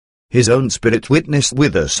Stiles. His own spirit witnessed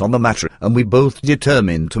with us on the matter, and we both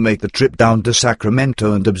determined to make the trip down to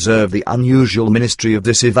Sacramento and observe the unusual ministry of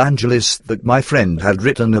this evangelist that my friend had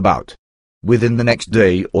written about. Within the next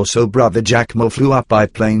day or so Brother Jack Moore flew up by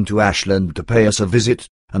plane to Ashland to pay us a visit,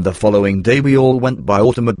 and the following day we all went by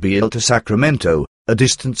automobile to Sacramento, a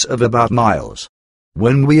distance of about miles.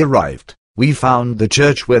 When we arrived, we found the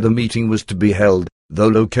church where the meeting was to be held, though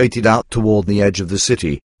located out toward the edge of the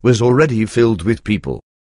city, was already filled with people.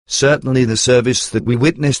 Certainly the service that we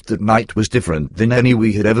witnessed that night was different than any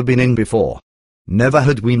we had ever been in before. Never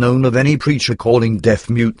had we known of any preacher calling deaf,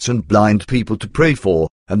 mutes and blind people to pray for,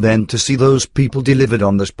 and then to see those people delivered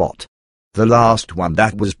on the spot. The last one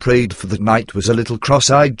that was prayed for that night was a little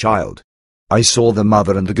cross-eyed child. I saw the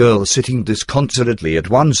mother and the girl sitting disconsolately at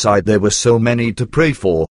one side. There were so many to pray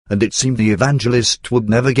for, and it seemed the evangelist would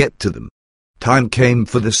never get to them. Time came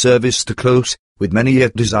for the service to close, with many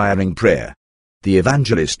yet desiring prayer. The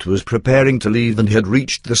evangelist was preparing to leave and had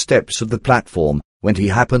reached the steps of the platform, when he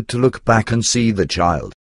happened to look back and see the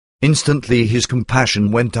child. Instantly his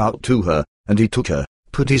compassion went out to her, and he took her,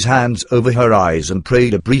 put his hands over her eyes and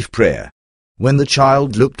prayed a brief prayer. When the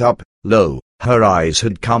child looked up, lo, her eyes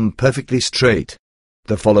had come perfectly straight.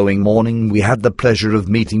 The following morning we had the pleasure of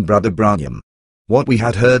meeting Brother Branham. What we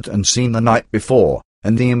had heard and seen the night before,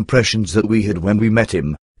 and the impressions that we had when we met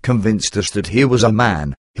him, convinced us that here was a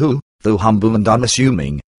man, who, though humble and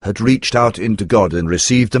unassuming, had reached out into God and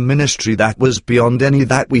received a ministry that was beyond any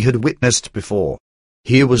that we had witnessed before.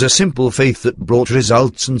 Here was a simple faith that brought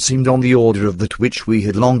results and seemed on the order of that which we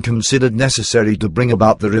had long considered necessary to bring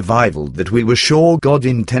about the revival that we were sure God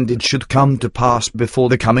intended should come to pass before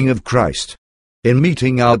the coming of Christ. In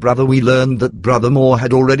meeting our brother we learned that Brother Moore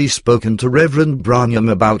had already spoken to Reverend Branham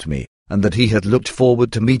about me, and that he had looked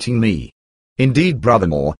forward to meeting me. Indeed, Brother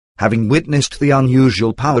Moore, having witnessed the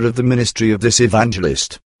unusual power of the ministry of this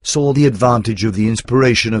evangelist, saw the advantage of the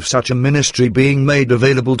inspiration of such a ministry being made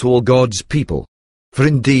available to all God's people. For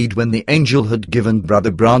indeed, when the angel had given Brother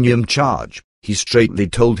Branham charge, he straightly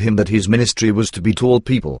told him that his ministry was to be to all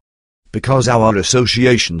people. Because our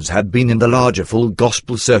associations had been in the larger full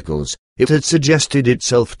gospel circles, it had suggested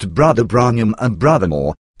itself to Brother Branham and Brother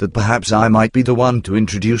Moore that perhaps I might be the one to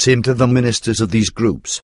introduce him to the ministers of these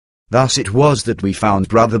groups. Thus it was that we found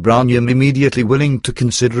Brother Branham immediately willing to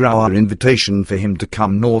consider our invitation for him to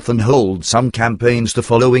come north and hold some campaigns the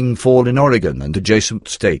following fall in Oregon and adjacent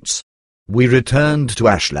states. We returned to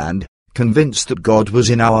Ashland, convinced that God was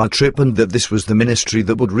in our trip and that this was the ministry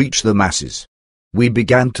that would reach the masses. We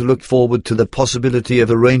began to look forward to the possibility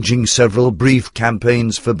of arranging several brief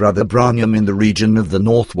campaigns for Brother Branham in the region of the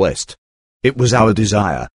Northwest. It was our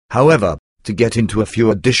desire, however, to get into a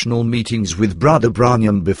few additional meetings with Brother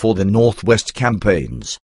Branham before the Northwest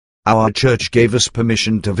campaigns. Our church gave us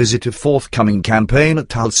permission to visit a forthcoming campaign at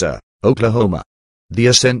Tulsa, Oklahoma. The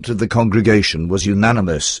assent of the congregation was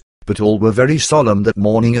unanimous, but all were very solemn that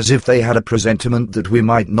morning, as if they had a presentiment that we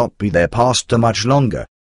might not be their pastor much longer.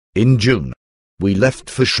 In June, we left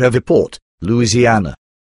for Shreveport, Louisiana.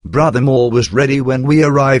 Brother Moore was ready when we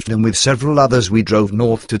arrived, and with several others we drove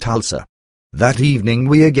north to Tulsa. That evening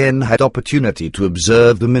we again had opportunity to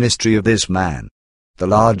observe the ministry of this man. The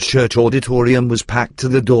large church auditorium was packed to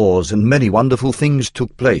the doors, and many wonderful things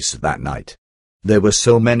took place that night. There were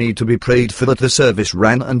so many to be prayed for that the service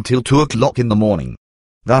ran until 2 o'clock in the morning.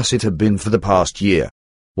 Thus it had been for the past year.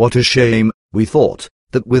 What a shame, we thought,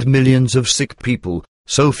 that with millions of sick people,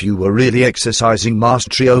 so few were really exercising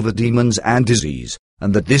mastery over demons and disease,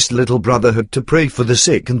 and that this little brother had to pray for the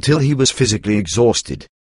sick until he was physically exhausted.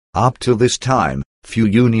 Up till this time, few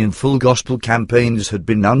Union full gospel campaigns had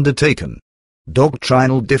been undertaken.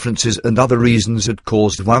 Doctrinal differences and other reasons had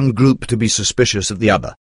caused one group to be suspicious of the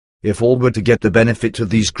other. If all were to get the benefit of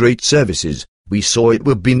these great services, we saw it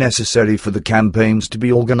would be necessary for the campaigns to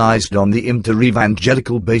be organized on the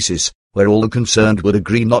inter-evangelical basis, where all the concerned would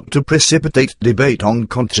agree not to precipitate debate on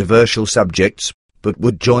controversial subjects, but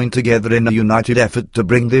would join together in a united effort to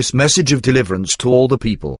bring this message of deliverance to all the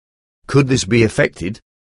people. Could this be effected?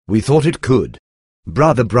 We thought it could.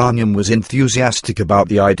 Brother Branham was enthusiastic about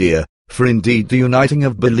the idea, for indeed the uniting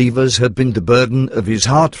of believers had been the burden of his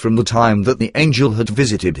heart from the time that the angel had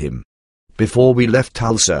visited him. Before we left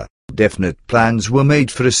Tulsa, definite plans were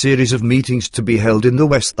made for a series of meetings to be held in the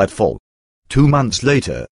West that fall. 2 months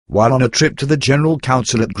later, while on a trip to the General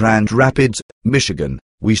Council at Grand Rapids, Michigan,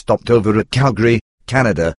 we stopped over at Calgary,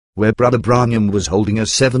 Canada, where Brother Branham was holding a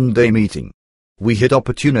 7-day meeting. We had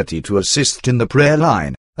opportunity to assist in the prayer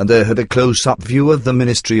line, and there had a close-up view of the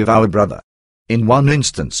ministry of our brother. In one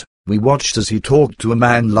instance, we watched as he talked to a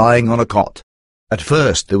man lying on a cot. At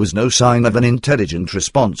first there was no sign of an intelligent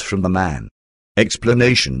response from the man.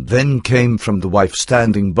 Explanation then came from the wife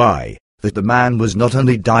standing by, that the man was not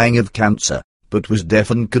only dying of cancer, but was deaf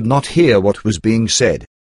and could not hear what was being said.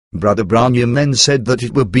 Brother Branham then said that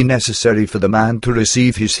it would be necessary for the man to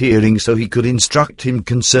receive his hearing so he could instruct him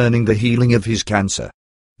concerning the healing of his cancer.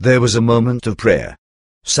 There was a moment of prayer.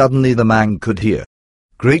 Suddenly the man could hear.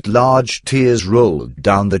 Great large tears rolled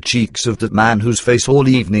down the cheeks of that man whose face all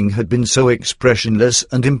evening had been so expressionless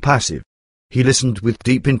and impassive. He listened with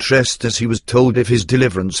deep interest as he was told of his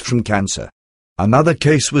deliverance from cancer. Another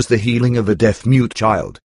case was the healing of a deaf-mute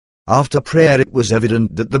child. After prayer it was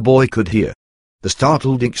evident that the boy could hear. The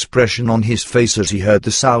startled expression on his face as he heard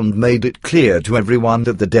the sound made it clear to everyone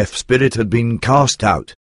that the deaf spirit had been cast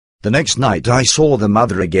out. The next night I saw the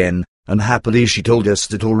mother again, and happily she told us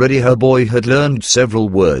that already her boy had learned several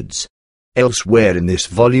words. Elsewhere in this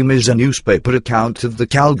volume is a newspaper account of the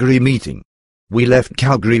Calgary meeting. We left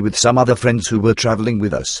Calgary with some other friends who were traveling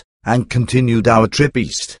with us, and continued our trip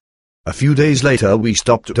east. A few days later we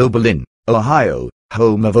stopped at Oberlin, Ohio,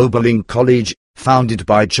 home of Oberlin College, founded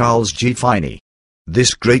by Charles G. Finney.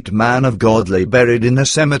 This great man of God lay buried in a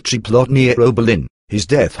cemetery plot near Oberlin, his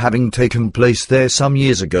death having taken place there some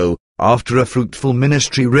years ago, after a fruitful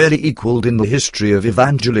ministry rarely equaled in the history of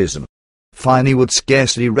evangelism. Finney would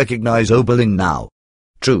scarcely recognize Oberlin now.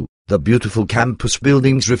 True, the beautiful campus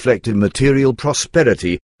buildings reflected material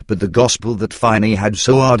prosperity, but the gospel that Finney had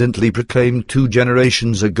so ardently proclaimed 2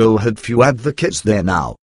 generations ago had few advocates there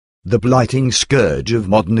now. The blighting scourge of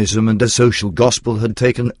modernism and a social gospel had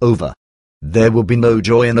taken over. There would be no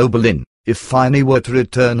joy in Oberlin if Finney were to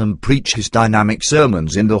return and preach his dynamic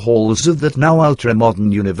sermons in the halls of that now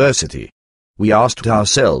ultra-modern university. We asked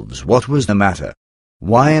ourselves what was the matter.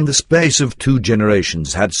 Why in the space of 2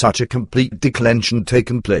 generations had such a complete declension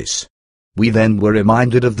taken place? We then were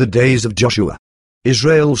reminded of the days of Joshua.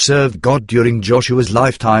 Israel served God during Joshua's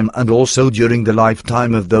lifetime and also during the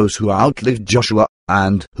lifetime of those who outlived Joshua,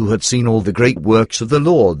 and who had seen all the great works of the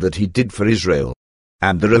Lord that he did for Israel.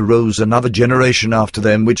 And there arose another generation after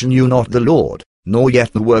them which knew not the Lord, nor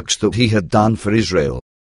yet the works that he had done for Israel.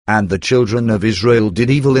 And the children of Israel did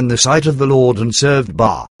evil in the sight of the Lord and served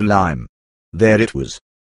Baalim. There it was.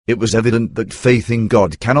 It was evident that faith in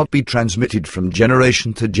God cannot be transmitted from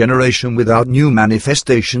generation to generation without new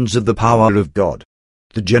manifestations of the power of God.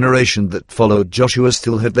 The generation that followed Joshua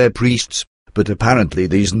still had their priests, but apparently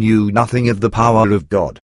these knew nothing of the power of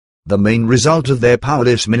God. The main result of their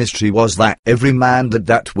powerless ministry was that every man did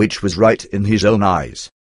that which was right in his own eyes.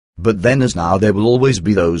 But then as now there will always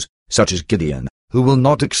be those, such as Gideon, who will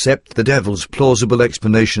not accept the devil's plausible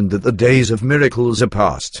explanation that the days of miracles are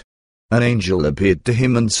past. An angel appeared to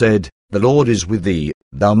him and said, "The Lord is with thee,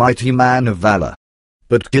 thou mighty man of valor."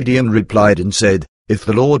 But Gideon replied and said, "If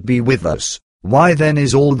the Lord be with us, why then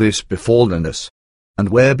is all this befallen us? And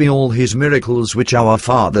where be all his miracles which our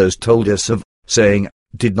fathers told us of, saying,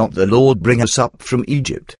 Did not the Lord bring us up from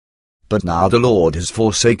Egypt? But now the Lord has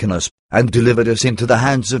forsaken us, and delivered us into the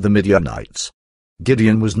hands of the Midianites."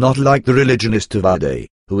 Gideon was not like the religionist of our day,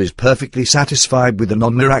 who is perfectly satisfied with the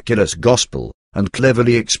non-miraculous gospel, and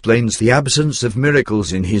cleverly explains the absence of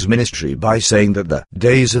miracles in his ministry by saying that the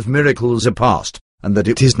days of miracles are past, and that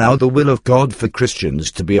it is now the will of God for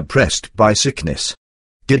Christians to be oppressed by sickness.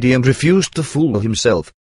 Gideon refused to fool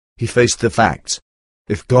himself. He faced the facts.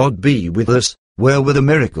 If God be with us, where were the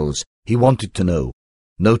miracles? He wanted to know.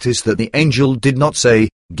 Notice that the angel did not say,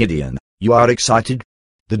 "Gideon, you are excited?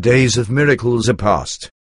 The days of miracles are past."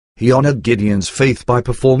 He honored Gideon's faith by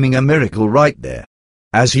performing a miracle right there.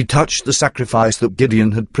 As he touched the sacrifice that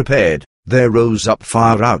Gideon had prepared, there rose up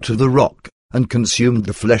fire out of the rock, and consumed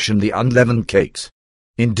the flesh and the unleavened cakes.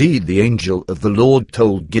 Indeed, the angel of the Lord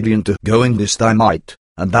told Gideon to go in this thy might,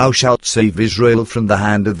 and thou shalt save Israel from the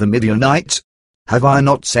hand of the Midianites. Have I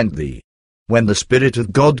not sent thee? When the Spirit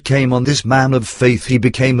of God came on this man of faith, he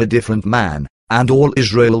became a different man, and all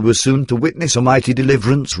Israel was soon to witness a mighty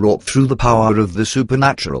deliverance wrought through the power of the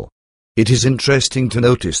supernatural. It is interesting to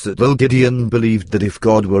notice that though Gideon believed that if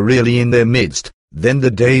God were really in their midst, then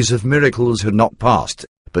the days of miracles had not passed,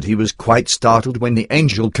 but he was quite startled when the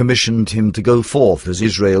angel commissioned him to go forth as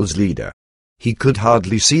Israel's leader. He could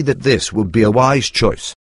hardly see that this would be a wise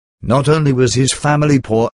choice. Not only was his family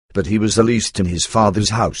poor, but he was the least in his father's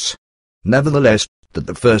house. Nevertheless, that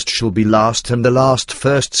the first shall be last and the last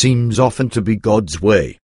first seems often to be God's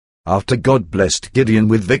way. After God blessed Gideon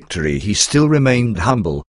with victory, he still remained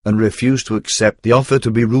humble, and refused to accept the offer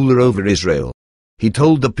to be ruler over Israel. He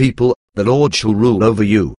told the people, "The Lord shall rule over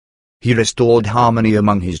you." He restored harmony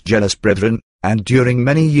among his jealous brethren, and during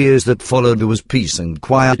many years that followed there was peace and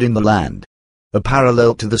quiet in the land. A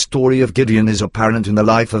parallel to the story of Gideon is apparent in the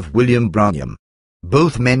life of William Branham.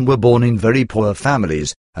 Both men were born in very poor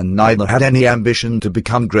families, and neither had any ambition to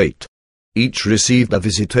become great. Each received a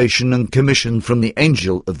visitation and commission from the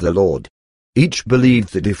angel of the Lord. Each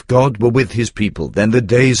believed that if God were with his people, then the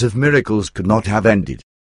days of miracles could not have ended.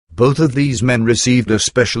 Both of these men received a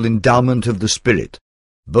special endowment of the Spirit.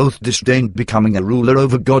 Both disdained becoming a ruler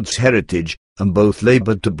over God's heritage, and both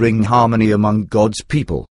labored to bring harmony among God's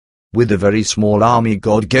people. With a very small army,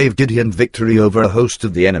 God gave Gideon victory over a host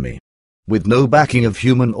of the enemy. With no backing of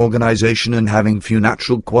human organization and having few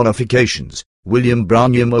natural qualifications, William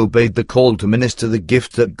Branham obeyed the call to minister the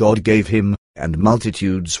gift that God gave him, and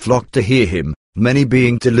multitudes flocked to hear him, many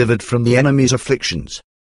being delivered from the enemy's afflictions.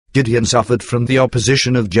 Gideon suffered from the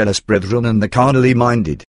opposition of jealous brethren and the carnally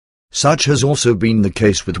minded. Such has also been the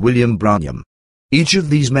case with William Branham. Each of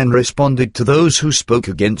these men responded to those who spoke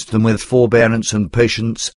against them with forbearance and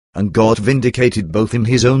patience, and God vindicated both in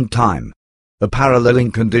his own time. A parallel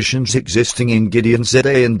in conditions existing in Gideon's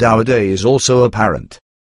day and our day is also apparent.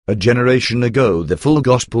 A generation ago the full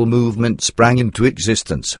gospel movement sprang into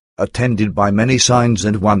existence, attended by many signs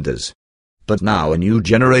and wonders. But now a new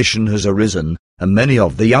generation has arisen, and many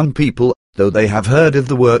of the young people, though they have heard of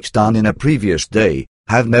the works done in a previous day,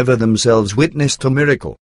 have never themselves witnessed a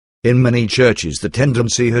miracle. In many churches the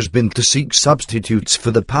tendency has been to seek substitutes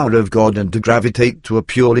for the power of God and to gravitate to a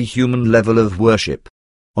purely human level of worship.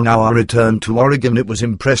 On our return to Oregon, it was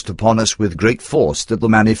impressed upon us with great force that the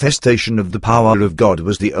manifestation of the power of God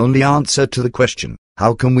was the only answer to the question,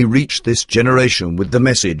 how can we reach this generation with the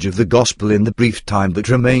message of the gospel in the brief time that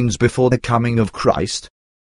remains before the coming of Christ?